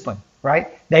get disciplined, right?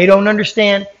 They don't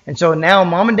understand. And so now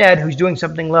mom and dad, who's doing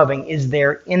something loving, is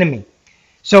their enemy.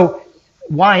 So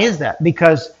why is that?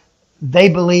 Because they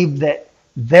believe that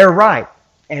they're right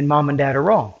and mom and dad are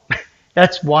wrong.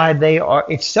 That's why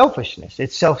it's selfishness.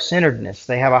 It's self-centeredness.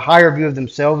 They have a higher view of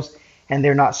themselves and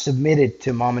they're not submitted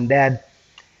to mom and dad.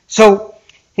 So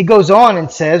he goes on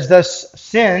and says, thus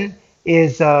sin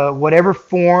is in whatever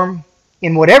form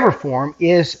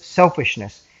is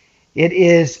selfishness. It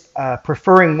is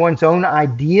preferring one's own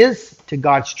ideas to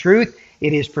God's truth.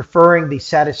 It is preferring the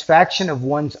satisfaction of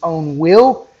one's own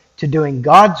will to doing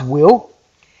God's will.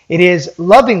 It is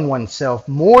loving oneself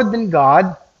more than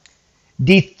God.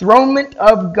 Dethronement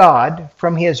of God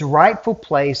from his rightful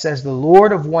place as the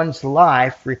Lord of one's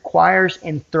life requires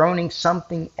enthroning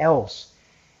something else.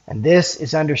 And this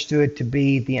is understood to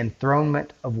be the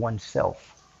enthronement of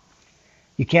oneself.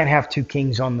 You can't have two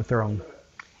kings on the throne.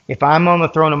 If I'm on the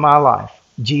throne of my life,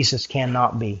 Jesus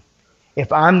cannot be.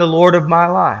 If I'm the Lord of my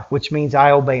life, which means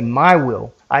I obey my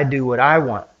will, I do what I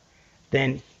want,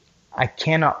 then I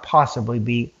cannot possibly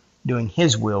be doing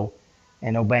his will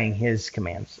and obeying his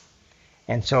commands.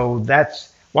 And so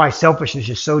that's why selfishness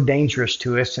is so dangerous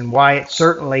to us, and why it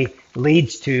certainly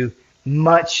leads to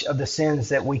much of the sins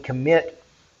that we commit.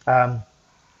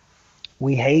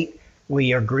 We hate,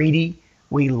 we are greedy,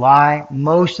 we lie.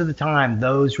 Most of the time,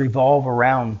 those revolve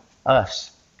around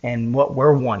us and what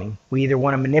we're wanting. We either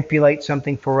want to manipulate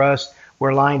something for us,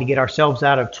 we're lying to get ourselves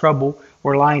out of trouble,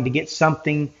 we're lying to get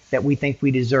something that we think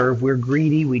we deserve. We're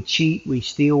greedy, we cheat, we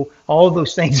steal. All of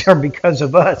those things are because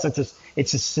of us.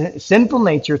 It's a sinful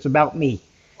nature. It's about me.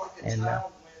 Like a And,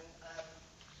 child,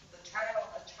 when a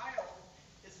child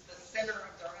is the center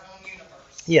of their own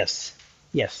universe. Yes.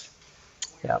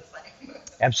 We're Yeah. the same.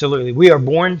 Absolutely. We are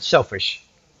born selfish.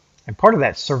 And part of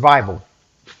that's survival.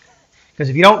 Because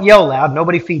if you don't yell loud,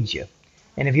 nobody feeds you.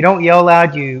 And if you don't yell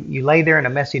loud, you lay there in a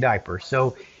messy diaper.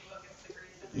 So,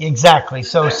 exactly.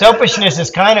 So selfishness is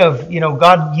kind of,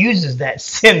 God uses that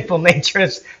sinful nature,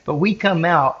 but we come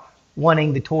out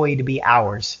wanting the toy to be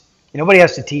ours. Nobody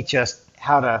has to teach us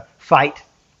how to fight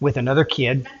with another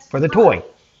kid for the toy.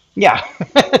 Yeah,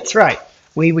 that's right.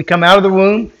 We come out of the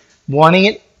womb wanting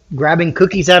it, grabbing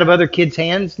cookies out of other kids'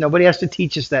 hands. Nobody has to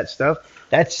teach us that stuff.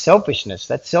 That's selfishness.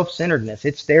 That's self-centeredness.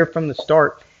 It's there from the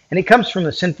start. And it comes from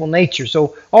the sinful nature.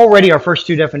 So already our first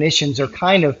two definitions are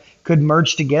could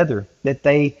merge together, that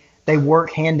they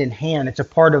work hand in hand. It's a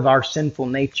part of our sinful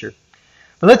nature.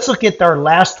 But let's look at our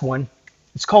last one.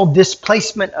 It's called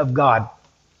displacement of God.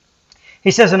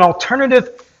 He says an alternative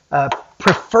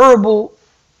preferable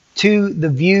to the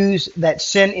views that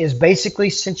sin is basically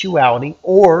sensuality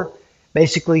or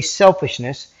basically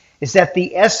selfishness is that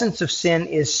the essence of sin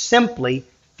is simply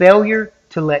failure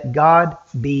to let God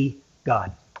be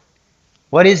God.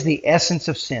 What is the essence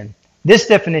of sin? This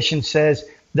definition says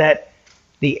that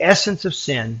the essence of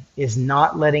sin is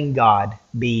not letting God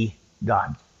be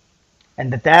God.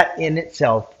 And that in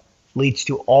itself leads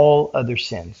to all other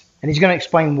sins. And he's going to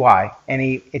explain why.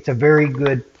 And it's a very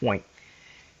good point.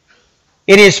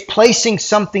 It is placing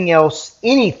something else,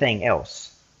 anything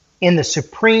else, in the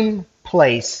supreme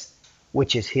place,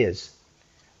 which is his.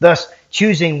 Thus,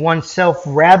 choosing oneself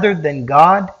rather than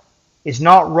God is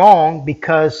not wrong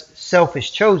because self is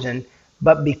chosen,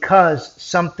 but because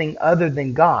something other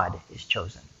than God is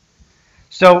chosen.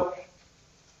 So,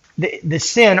 the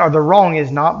sin or the wrong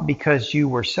is not because you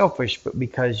were selfish, but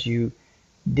because you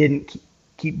didn't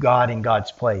keep God in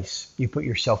God's place. You put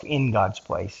yourself in God's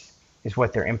place, is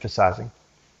what they're emphasizing.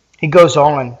 He goes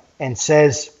on and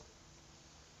says,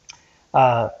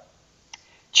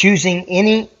 choosing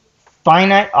any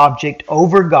finite object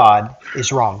over God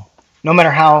is wrong, no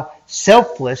matter how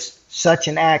selfless such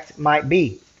an act might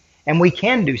be. And we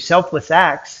can do selfless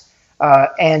acts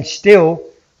and still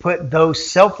put those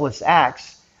selfless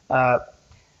acts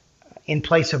in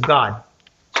place of God.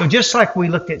 So just like we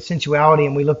looked at sensuality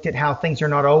and we looked at how things are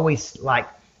not always like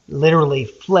literally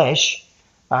flesh,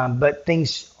 but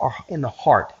things are in the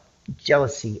heart,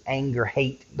 jealousy, anger,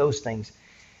 hate, those things.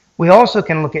 We also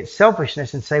can look at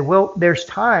selfishness and say, well, there's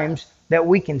times that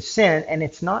we can sin and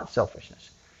it's not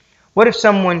selfishness. What if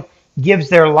someone gives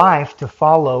their life to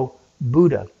follow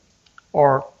Buddha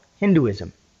or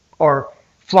Hinduism or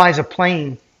flies a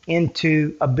plane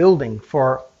into a building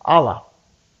for Allah?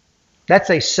 That's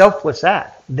a selfless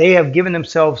act. They have given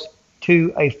themselves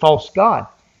to a false god.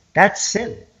 That's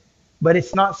sin. But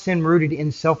it's not sin rooted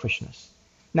in selfishness.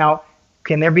 Now,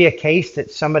 can there be a case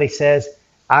that somebody says,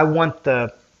 I want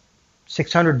the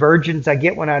 600 virgins I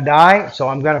get when I die, so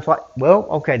I'm going to fly? Well,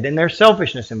 okay, then there's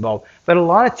selfishness involved. But a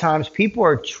lot of times people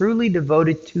are truly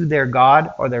devoted to their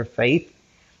God or their faith,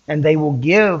 and they will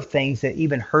give things that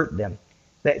even hurt them,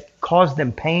 that cause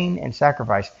them pain and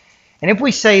sacrifice. And if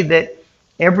we say that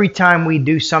every time we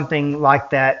do something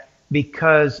like that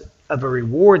because of a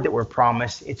reward that we're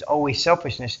promised, it's always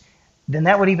selfishness, then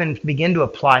that would even begin to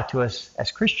apply to us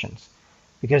as Christians.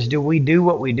 Because do we do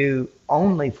what we do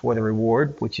only for the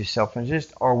reward, which is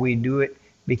selfishness, or we do it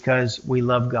because we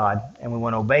love God and we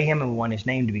want to obey him and we want his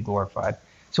name to be glorified?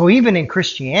 So even in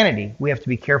Christianity, we have to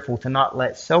be careful to not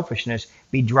let selfishness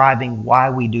be driving why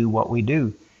we do what we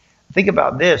do. Think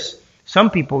about this. Some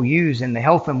people use in the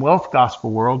health and wealth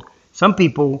gospel world, some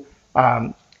people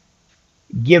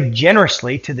give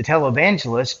generously to the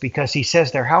televangelist because he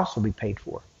says their house will be paid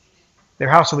for. Their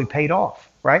house will be paid off,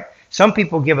 right? Some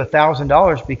people give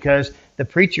 $1,000 because the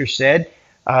preacher said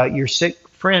your sick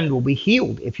friend will be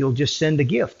healed if you'll just send a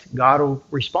gift. God will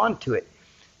respond to it.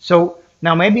 So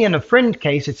now maybe in a friend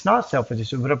case, it's not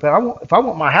selfish, but if I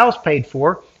want my house paid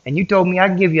for and you told me I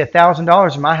can give you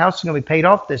 $1,000 and my house is going to be paid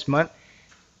off this month,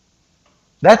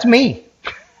 that's me.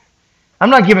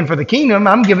 I'm not giving for the kingdom.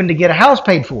 I'm giving to get a house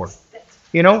paid for,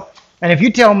 you know? And if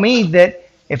you tell me that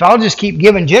if I'll just keep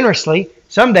giving generously,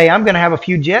 someday I'm going to have a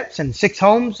few jets and 6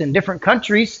 homes in different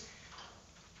countries,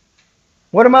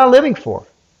 what am I living for?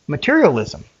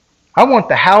 Materialism. I want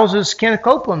the houses Kenneth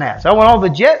Copeland has. I want all the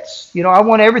jets. You know, I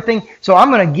want everything. So I'm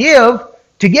going to give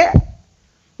to get.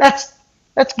 That's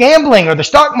gambling or the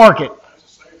stock market.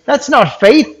 That's not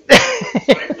faith. Same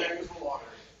thing as the lottery.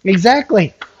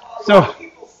 Exactly. A So lot of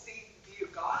people view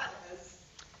God as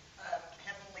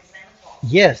Heavenly Santa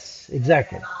Claus. yes,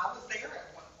 exactly. And I was there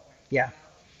at one point. Yeah.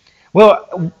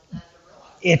 Well,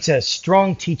 it's a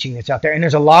strong teaching that's out there, and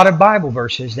there's a lot of Bible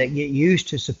verses that get used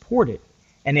to support it.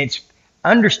 And it's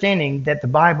understanding that the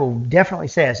Bible definitely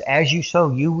says, as you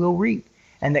sow, you will reap,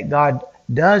 and that God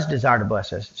does desire to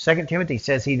bless us. 2 Timothy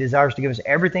says he desires to give us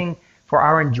everything for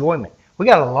our enjoyment. We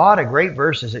got a lot of great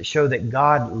verses that show that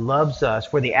God loves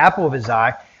us. We're the apple of his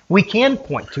eye. We can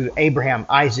point to Abraham,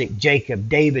 Isaac, Jacob,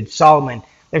 David, Solomon.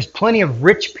 There's plenty of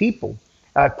rich people,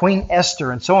 Queen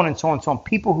Esther, and so on and so on and so on,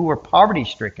 people who were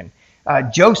poverty-stricken.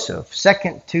 Joseph,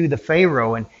 second to the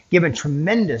Pharaoh and given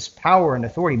tremendous power and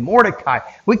authority. Mordecai.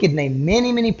 We could name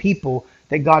many, many people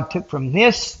that God took from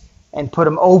this and put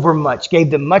them over much,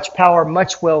 gave them much power,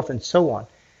 much wealth, and so on.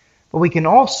 But we can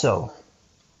also...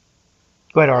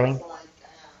 Go ahead, Arlene. It's like,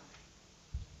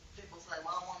 people say,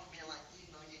 well, I want to be like you.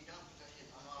 No, you don't, because you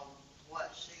don't know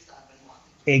what shoes I've been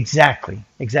wanting.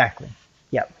 Exactly.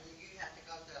 Yep. You have to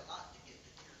go through a lot to get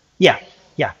to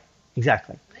Yeah.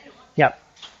 Exactly. Yep.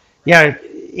 Yeah.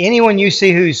 Anyone you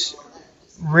see who's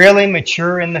really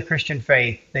mature in the Christian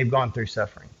faith, they've gone through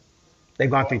suffering. They've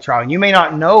gone through trial. And you may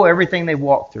not know everything they've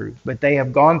walked through, but they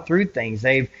have gone through things.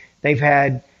 They've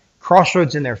had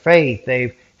crossroads in their faith.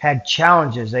 They've had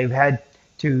challenges. They've had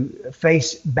to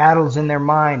face battles in their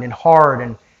mind and heart.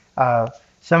 And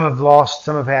some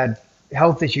have had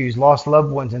health issues, lost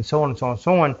loved ones, and so on and so on and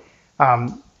so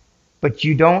on. But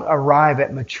you don't arrive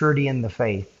at maturity in the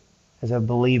faith as a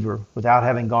believer without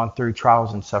having gone through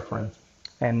trials and suffering.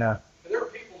 And And there are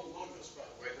people among us, by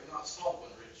the way, they're not Solomon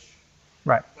rich.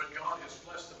 right. But God has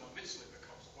blessed them immensely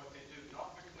because of what they do,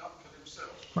 not for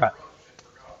themselves, Right. but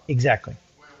for God. Exactly.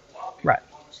 Well, a lot of people Right.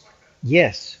 among us like that.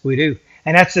 Yes, we do.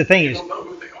 And that's the thing They is, don't know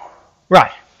who they are.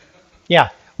 right. Yeah.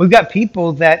 We've got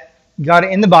people that God,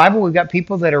 in the Bible, we've got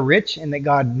people that are rich and that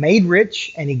God made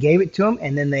rich and he gave it to them.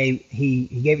 And then he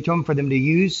gave it to them for them to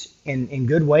use in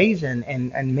good ways.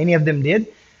 And many of them did.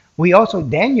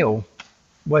 Daniel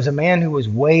was a man who was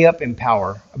way up in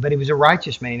power, but he was a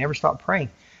righteous man. He never stopped praying.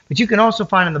 But you can also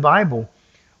find in the Bible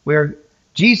where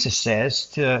Jesus says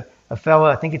to a fellow,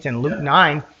 I think it's in Luke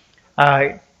 9,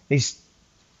 these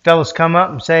fellows come up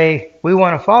and say, we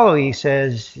want to follow you. He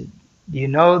says, you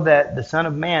know that the Son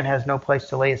of Man has no place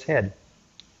to lay his head.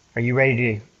 Are you ready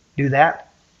to do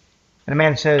that? And the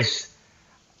man says,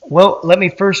 well, let me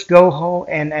first go home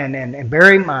and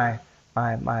bury my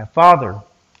father.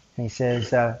 And he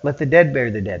says, let the dead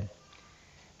bury the dead.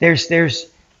 There's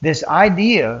this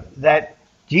idea that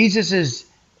Jesus is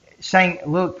saying,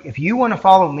 look, if you want to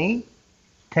follow me,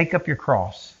 take up your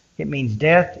cross. It means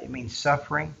death. It means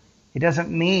suffering. It doesn't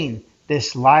mean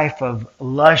this life of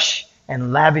lush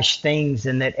and lavish things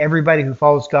and that everybody who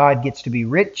follows God gets to be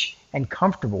rich and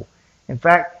comfortable. In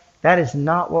fact, that is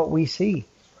not what we see.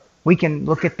 We can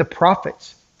look at the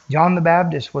prophets. John the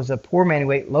Baptist was a poor man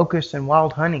who ate locusts and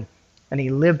wild honey, and he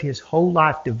lived his whole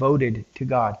life devoted to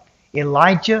God.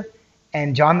 Elijah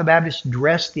and John the Baptist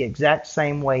dressed the exact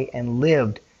same way and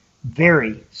lived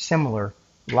very similar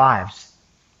lives.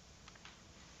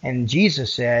 And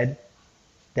Jesus said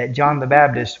that John the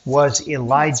Baptist was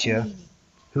Elijah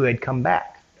who had come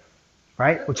back,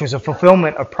 right? Which was a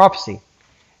fulfillment of prophecy.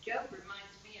 Job reminds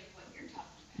me of what you're talking about.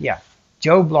 Yeah.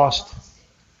 Job lost.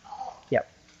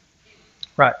 Yep.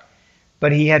 Right.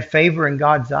 But he had favor in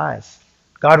God's eyes.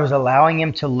 God was allowing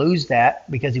him to lose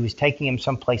that because he was taking him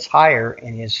someplace higher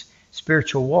in his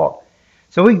spiritual walk.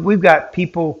 So we've got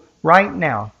people right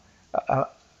now,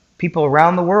 people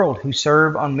around the world who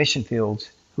serve on mission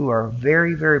fields who are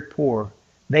very, very poor,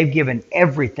 They've given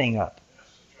everything up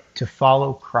to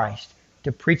follow Christ,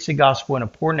 to preach the gospel in a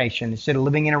poor nation instead of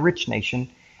living in a rich nation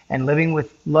and living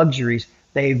with luxuries.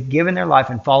 They've given their life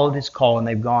and followed his call, and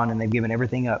they've gone and they've given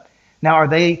everything up. Now, are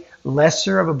they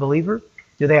lesser of a believer?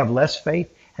 Do they have less faith?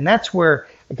 And that's where,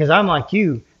 because I'm like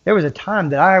you, there was a time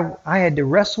that I had to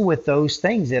wrestle with those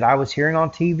things that I was hearing on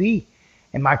TV.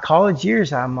 In my college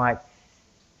years, I'm like,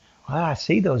 well, I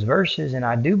see those verses, and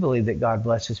I do believe that God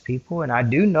blesses people, and I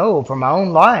do know from my own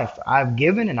life, I've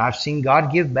given and I've seen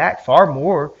God give back far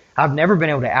more. I've never been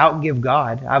able to outgive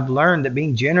God. I've learned that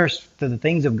being generous to the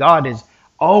things of God is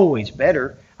always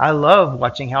better. I love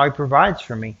watching how he provides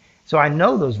for me. So I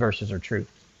know those verses are true.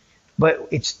 But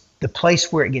it's the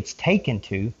place where it gets taken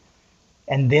to,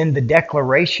 and then the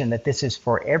declaration that this is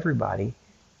for everybody,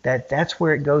 that's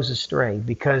where it goes astray,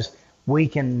 because we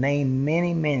can name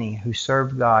many, many who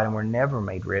served God and were never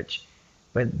made rich,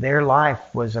 but their life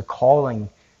was a calling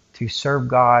to serve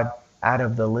God out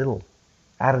of the little,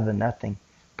 out of the nothing.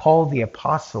 Paul the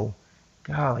apostle,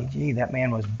 golly gee, that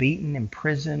man was beaten,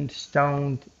 imprisoned,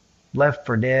 stoned, left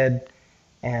for dead,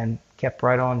 and kept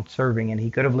right on serving. And he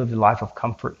could have lived a life of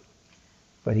comfort,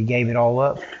 but he gave it all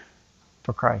up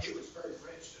for Christ. He was very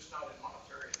rich, just not in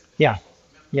monetary. Yeah,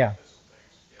 yeah,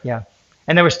 yeah.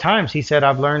 And there was times he said,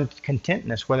 I've learned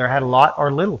contentness, whether I had a lot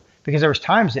or little, because there was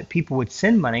times that people would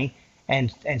send money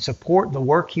and support the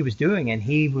work he was doing, and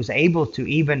he was able to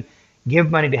even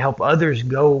give money to help others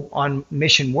go on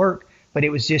mission work. But it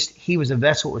was just, he was a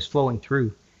vessel that was flowing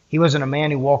through. He wasn't a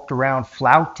man who walked around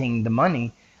flouting the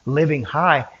money, living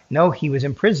high. No, he was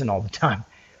in prison all the time.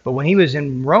 But when he was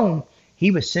in Rome,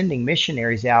 he was sending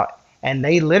missionaries out, and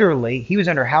he was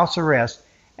under house arrest,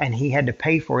 and he had to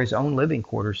pay for his own living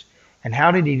quarters. And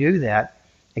how did he do that?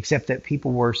 Except that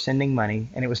people were sending money,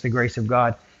 and it was the grace of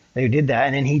God that did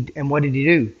that. And what did he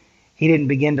do? He didn't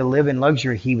begin to live in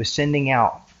luxury. He was sending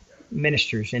out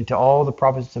ministers into all the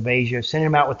provinces of Asia, sending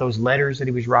them out with those letters that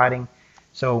he was writing.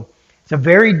 So it's a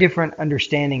very different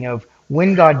understanding of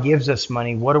when God gives us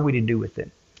money, what are we to do with it?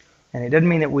 And it doesn't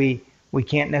mean that we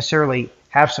can't necessarily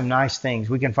have some nice things.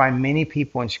 We can find many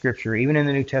people in Scripture, even in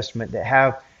the New Testament, that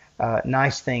have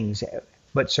nice things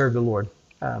but serve the Lord.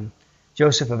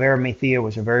 Joseph of Arimathea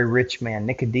was a very rich man.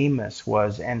 Nicodemus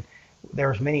was, and there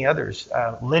was many others.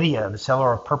 Lydia, the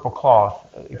seller of purple cloth.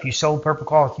 If you sold purple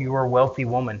cloth, you were a wealthy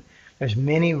woman. There's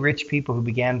many rich people who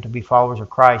began to be followers of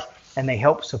Christ, and they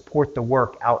helped support the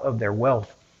work out of their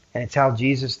wealth. And it's how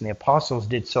Jesus and the apostles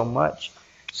did so much.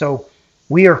 So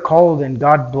we are called, and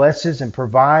God blesses and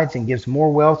provides and gives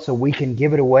more wealth so we can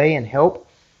give it away and help.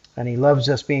 And he loves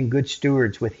us being good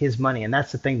stewards with his money. And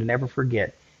that's the thing to never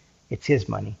forget. It's his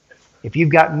money. If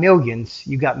you've got millions,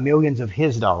 you've got millions of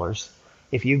his dollars.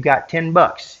 If you've got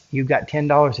 $10, you've got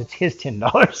 $10, it's his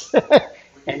 $10.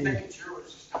 And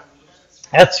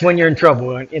that's when you're in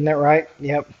trouble. Isn't that right?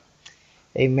 Yep.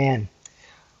 Amen.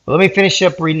 Well, let me finish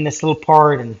up reading this little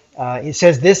part. And it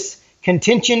says, this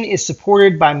contention is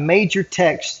supported by major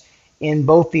texts in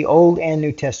both the Old and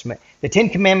New Testament. The Ten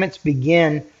Commandments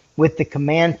begin with the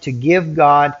command to give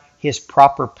God his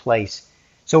proper place.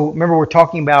 So remember, we're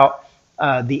talking about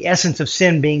the essence of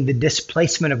sin being the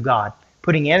displacement of God,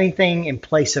 putting anything in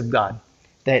place of God,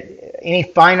 that any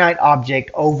finite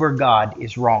object over God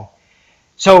is wrong.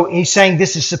 So he's saying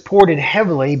this is supported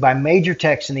heavily by major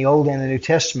texts in the Old and the New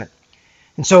Testament.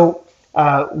 And so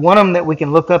one of them that we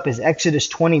can look up is Exodus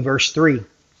 20, verse 3.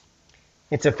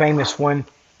 It's a famous one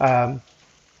right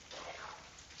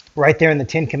there in the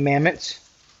Ten Commandments.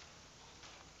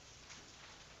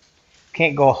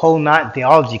 Can't go a whole night in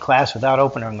theology class without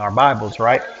opening our Bibles,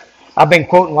 right? I've been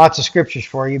quoting lots of scriptures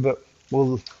for you, but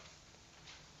we'll...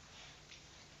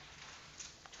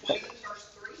 Verse 3.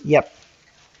 Yep.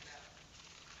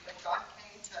 When God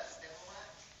came to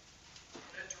Abimelech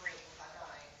in a dream by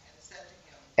night and said to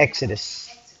him,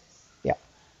 Exodus. Yep.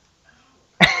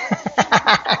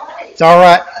 It's all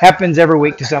right. Happens every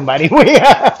week to somebody.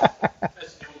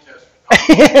 That's the Old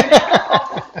Testament.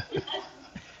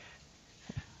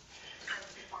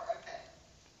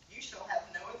 you shall have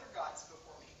no other gods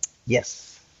before me.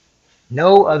 Yes.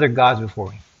 No other gods before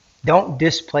me. Don't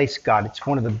displace God. It's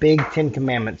one of the big 10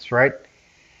 commandments, right?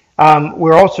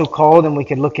 We're also called, and we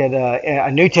could look at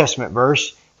a New Testament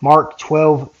verse, Mark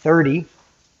 12:30.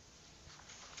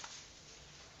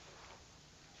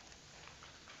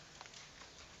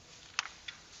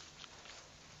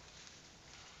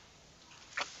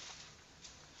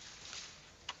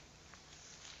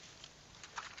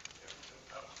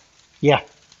 Yeah.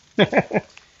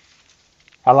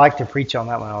 I like to preach on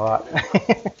that one a lot.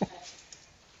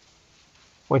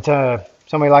 Would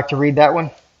somebody like to read that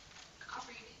one? I'll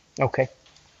read it. Okay.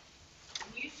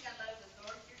 And you shall love the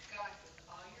Lord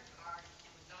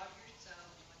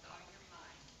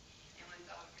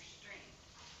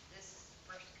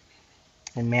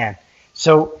Amen.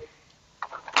 So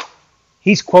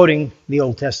he's quoting the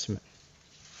Old Testament,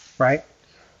 right?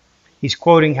 He's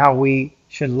quoting how we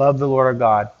should love the Lord our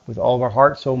God with all of our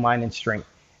heart, soul, mind, and strength.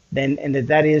 And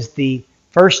that is the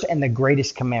first and the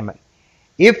greatest commandment.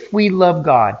 If we love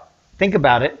God, think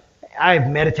about it. I've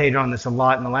meditated on this a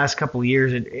lot in the last couple of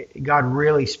years. God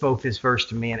really spoke this verse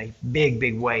to me in a big,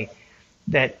 big way.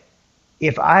 That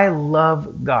if I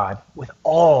love God with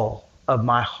all of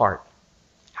my heart,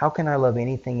 how can I love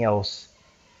anything else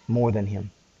more than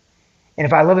Him? And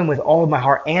if I love Him with all of my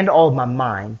heart and all of my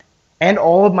mind and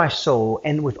all of my soul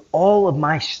and with all of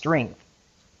my strength,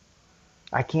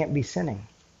 I can't be sinning,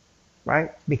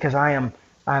 right? Because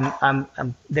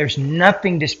there's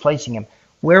nothing displacing Him.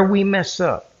 Where we mess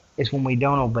up is when we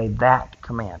don't obey that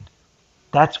command.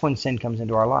 That's when sin comes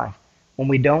into our life. When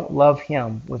we don't love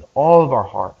Him with all of our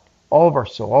heart, all of our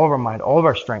soul, all of our mind, all of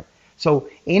our strength. So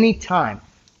any time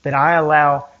that I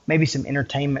allow maybe some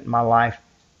entertainment in my life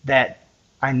that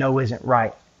I know isn't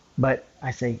right, but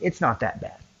I say, it's not that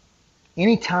bad.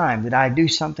 Any time that I do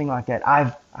something like that,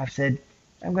 I've said,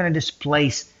 I'm going to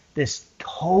displace this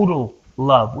total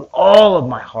love with all of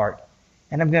my heart,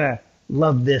 and I'm going to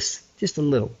love this just a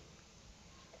little.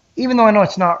 Even though I know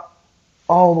it's not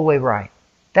all the way right.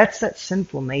 That's that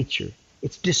sinful nature.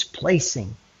 It's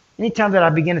displacing. Anytime that I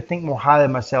begin to think more highly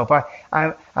of myself,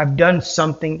 I've done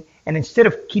something, and instead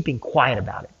of keeping quiet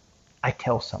about it, I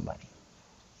tell somebody.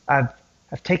 I've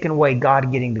taken away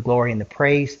God getting the glory and the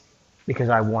praise because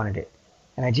I wanted it.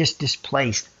 And I just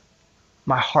displaced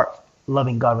my heart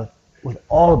loving God with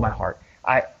all of my heart.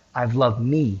 I've loved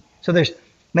me. So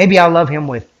maybe I love Him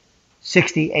with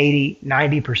 60, 80,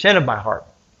 90% of my heart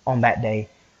on that day,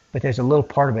 but there's a little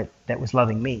part of it that was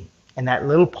loving me. And that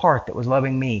little part that was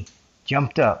loving me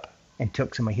jumped up and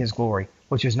took some of His glory,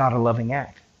 which is not a loving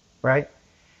act, right?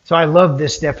 So I love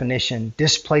this definition,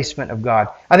 displacement of God.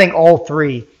 I think all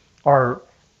three are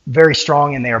very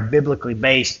strong and they are biblically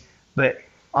based, but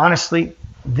honestly,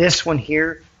 this one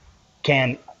here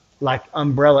can, like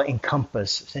umbrella,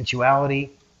 encompass sensuality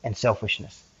and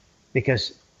selfishness.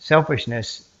 Because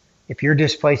selfishness, if you're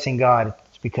displacing God,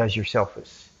 it's because you're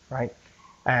selfish, right?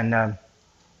 And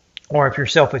or if you're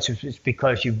selfish, it's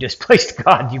because you've displaced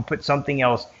God. You put something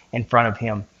else in front of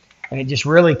Him. And it just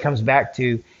really comes back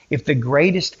to, if the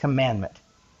greatest commandment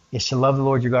is to love the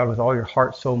Lord your God with all your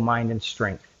heart, soul, mind, and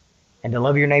strength, and to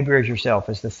love your neighbor as yourself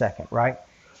is the second, right?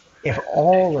 If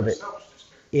all of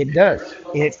it does.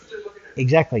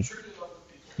 Exactly.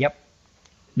 Yep.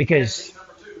 Because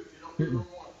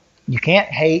you can't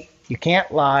hate, you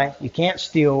can't lie, you can't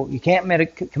steal, you can't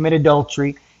commit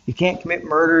adultery, you can't commit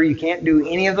murder, you can't do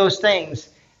any of those things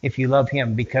if you love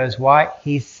Him. Because why?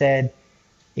 He said,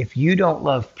 if you don't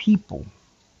love people,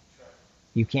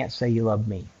 you can't say you love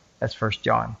me. That's 1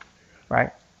 John,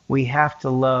 right? We have to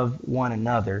love one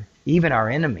another, even our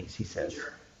enemies, he says.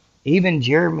 Even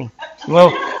Jeremy.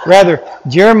 Well, rather,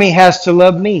 Jeremy has to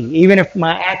love me. Even if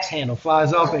my axe handle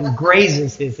flies off and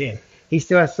grazes his head, he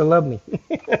still has to love me.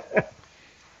 All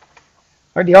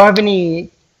right, do y'all have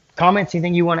any comments,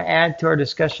 anything you want to add to our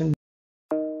discussion?